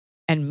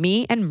and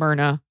me and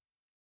Myrna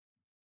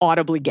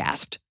audibly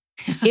gasped.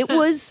 It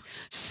was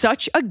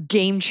such a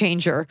game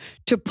changer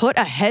to put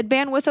a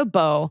headband with a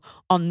bow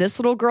on this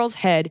little girl's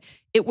head.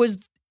 It was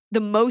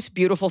the most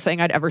beautiful thing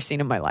I'd ever seen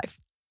in my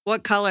life.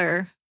 What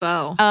color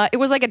bow? It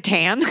was like a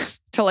tan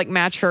to like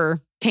match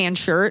her tan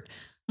shirt.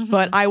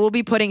 But I will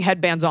be putting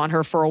headbands on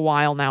her for a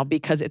while now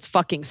because it's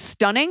fucking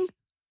stunning.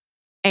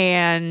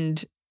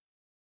 And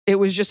it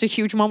was just a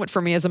huge moment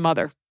for me as a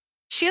mother.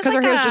 She has Because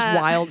like her hair is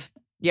just wild.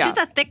 Yeah. She's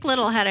a thick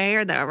little head of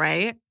hair though,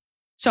 right?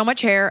 So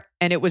much hair,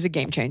 and it was a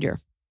game changer.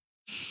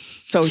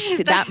 So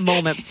that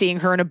moment, seeing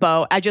her in a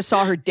bow, I just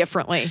saw her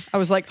differently. I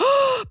was like,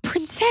 oh,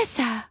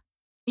 princessa.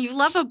 You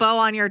love a bow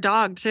on your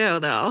dog too,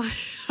 though.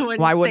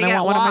 Why wouldn't I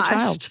want one on my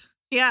child?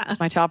 Yeah. That's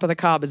my top of the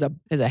cob is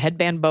a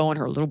headband bow on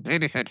her little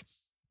baby head.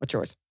 What's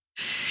yours?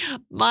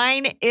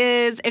 Mine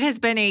is, it has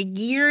been a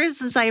year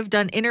since I've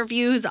done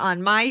interviews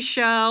on my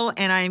show,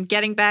 and I'm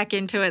getting back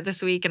into it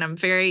this week. And I'm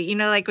very, you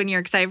know, like when you're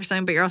excited for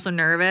something, but you're also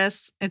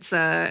nervous.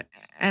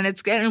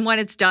 And when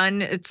it's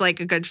done, it's like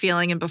a good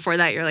feeling. And before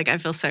that, you're like, I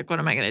feel sick. What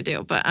am I going to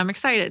do? But I'm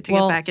excited to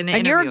get back into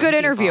and you're a good people.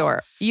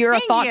 interviewer. You're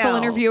Thank a thoughtful you.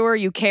 interviewer.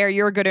 You care.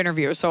 You're a good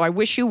interviewer. So I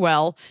wish you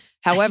well.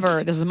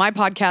 However, this is my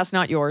podcast,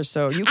 not yours.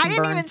 So you can I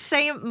didn't burn. even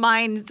say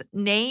mine's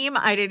name.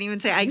 I didn't even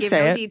say, I give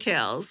say no it.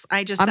 details.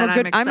 I just I'm said a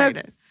good- I'm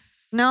excited.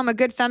 No, I'm a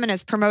good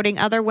feminist promoting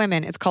other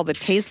women. It's called the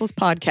Tasteless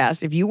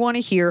Podcast. If you want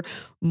to hear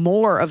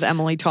more of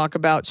Emily talk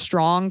about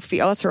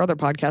that's her other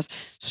podcast,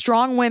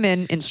 strong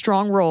women in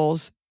strong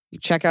roles, you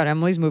check out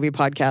Emily's movie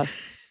podcast,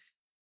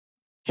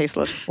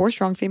 Tasteless, or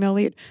Strong Female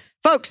Lead.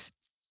 Folks,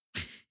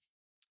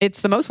 it's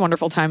the most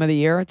wonderful time of the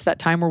year. It's that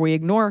time where we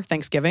ignore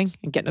Thanksgiving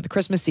and get into the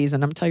Christmas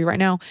season. I'm going to tell you right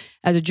now,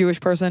 as a Jewish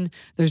person,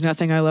 there's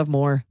nothing I love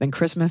more than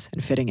Christmas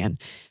and fitting in.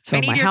 So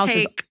I need my your house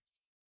is... take.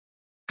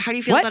 How do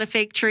you feel What? about a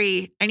fake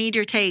tree? I need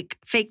your take.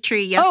 Fake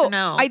tree, yes or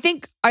no? I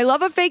think I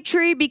love a fake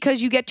tree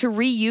because you get to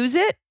reuse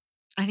it.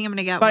 I think I'm going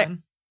to get But-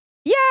 one.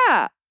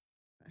 Yeah.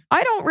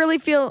 I don't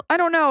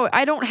know.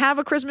 I don't have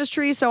a Christmas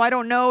tree, so I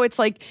don't know. It's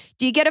like,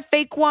 do you get a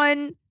fake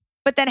one?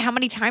 But then how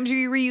many times are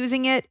you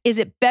reusing it? Is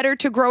it better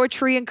to grow a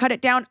tree and cut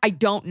it down? I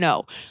don't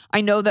know.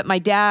 I know that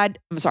my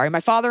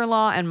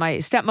father-in-law and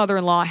my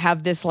stepmother-in-law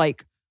have this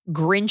like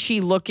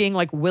Grinchy looking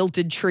like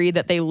wilted tree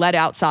that they let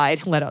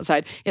outside.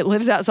 It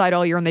lives outside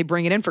all year and they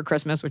bring it in for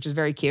Christmas, which is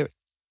very cute.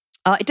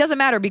 It doesn't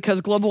matter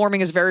because global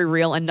warming is very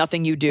real and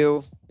nothing you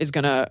do is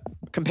going to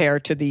compare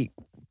to the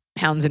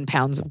pounds and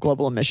pounds of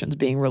global emissions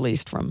being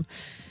released from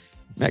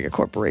mega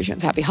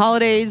corporations. Happy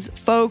holidays,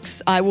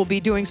 folks. I will be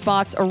doing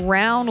spots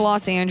around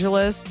Los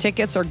Angeles.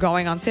 Tickets are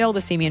going on sale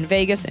to see me in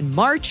Vegas in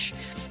March.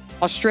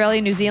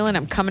 Australia, New Zealand,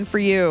 I'm coming for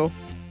you.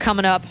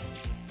 Coming up,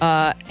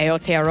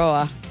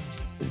 Aotearoa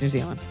is New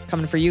Zealand.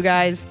 Coming for you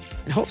guys.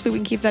 And hopefully we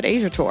can keep that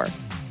Asia tour.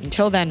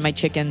 Until then, my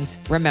chickens,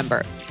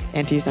 remember,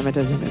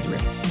 anti-Semitism is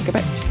real.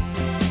 Goodbye.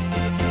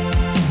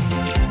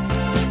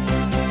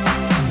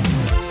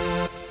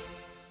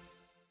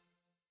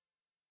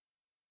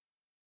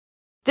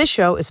 This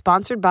show is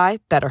sponsored by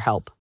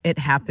BetterHelp. It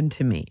happened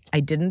to me. I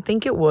didn't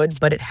think it would,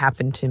 but it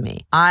happened to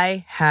me.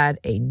 I had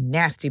a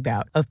nasty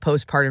bout of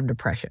postpartum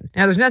depression.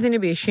 Now, there's nothing to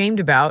be ashamed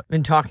about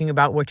in talking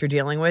about what you're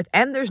dealing with,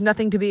 and there's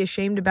nothing to be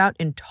ashamed about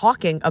in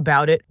talking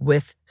about it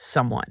with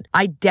someone.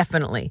 I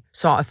definitely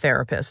saw a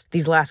therapist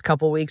these last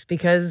couple weeks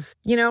because,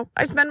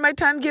 I spend my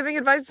time giving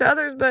advice to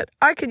others, but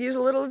I could use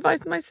a little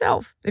advice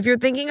myself. If you're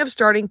thinking of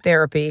starting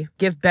therapy,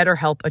 give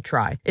BetterHelp a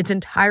try. It's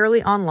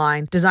entirely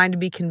online, designed to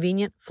be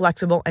convenient,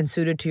 flexible, and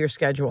suited to your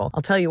schedule.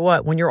 I'll tell you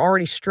what, when you're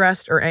already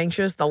stressed or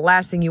anxious, the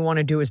last thing you want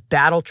to do is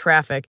battle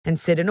traffic and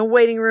sit in a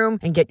waiting room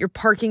and get your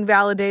parking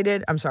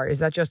validated. I'm sorry, is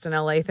that just an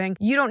LA thing?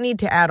 You don't need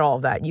to add all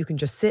of that. You can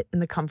just sit in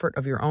the comfort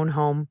of your own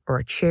home or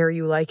a chair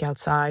you like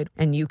outside,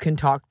 and you can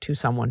talk to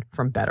someone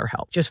from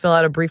BetterHelp. Just fill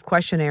out a brief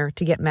questionnaire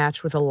to get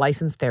matched with a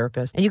licensed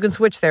therapist, and you can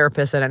switch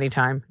therapists at any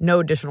time. No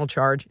additional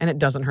charge, and it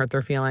doesn't hurt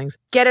their feelings.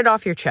 Get it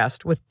off your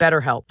chest with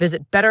BetterHelp.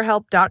 Visit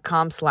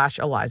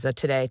BetterHelp.com/Eliza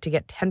today to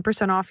get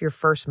 10% off your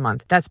first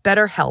month. That's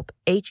BetterHelp,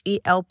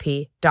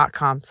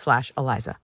 HELP.com/Eliza.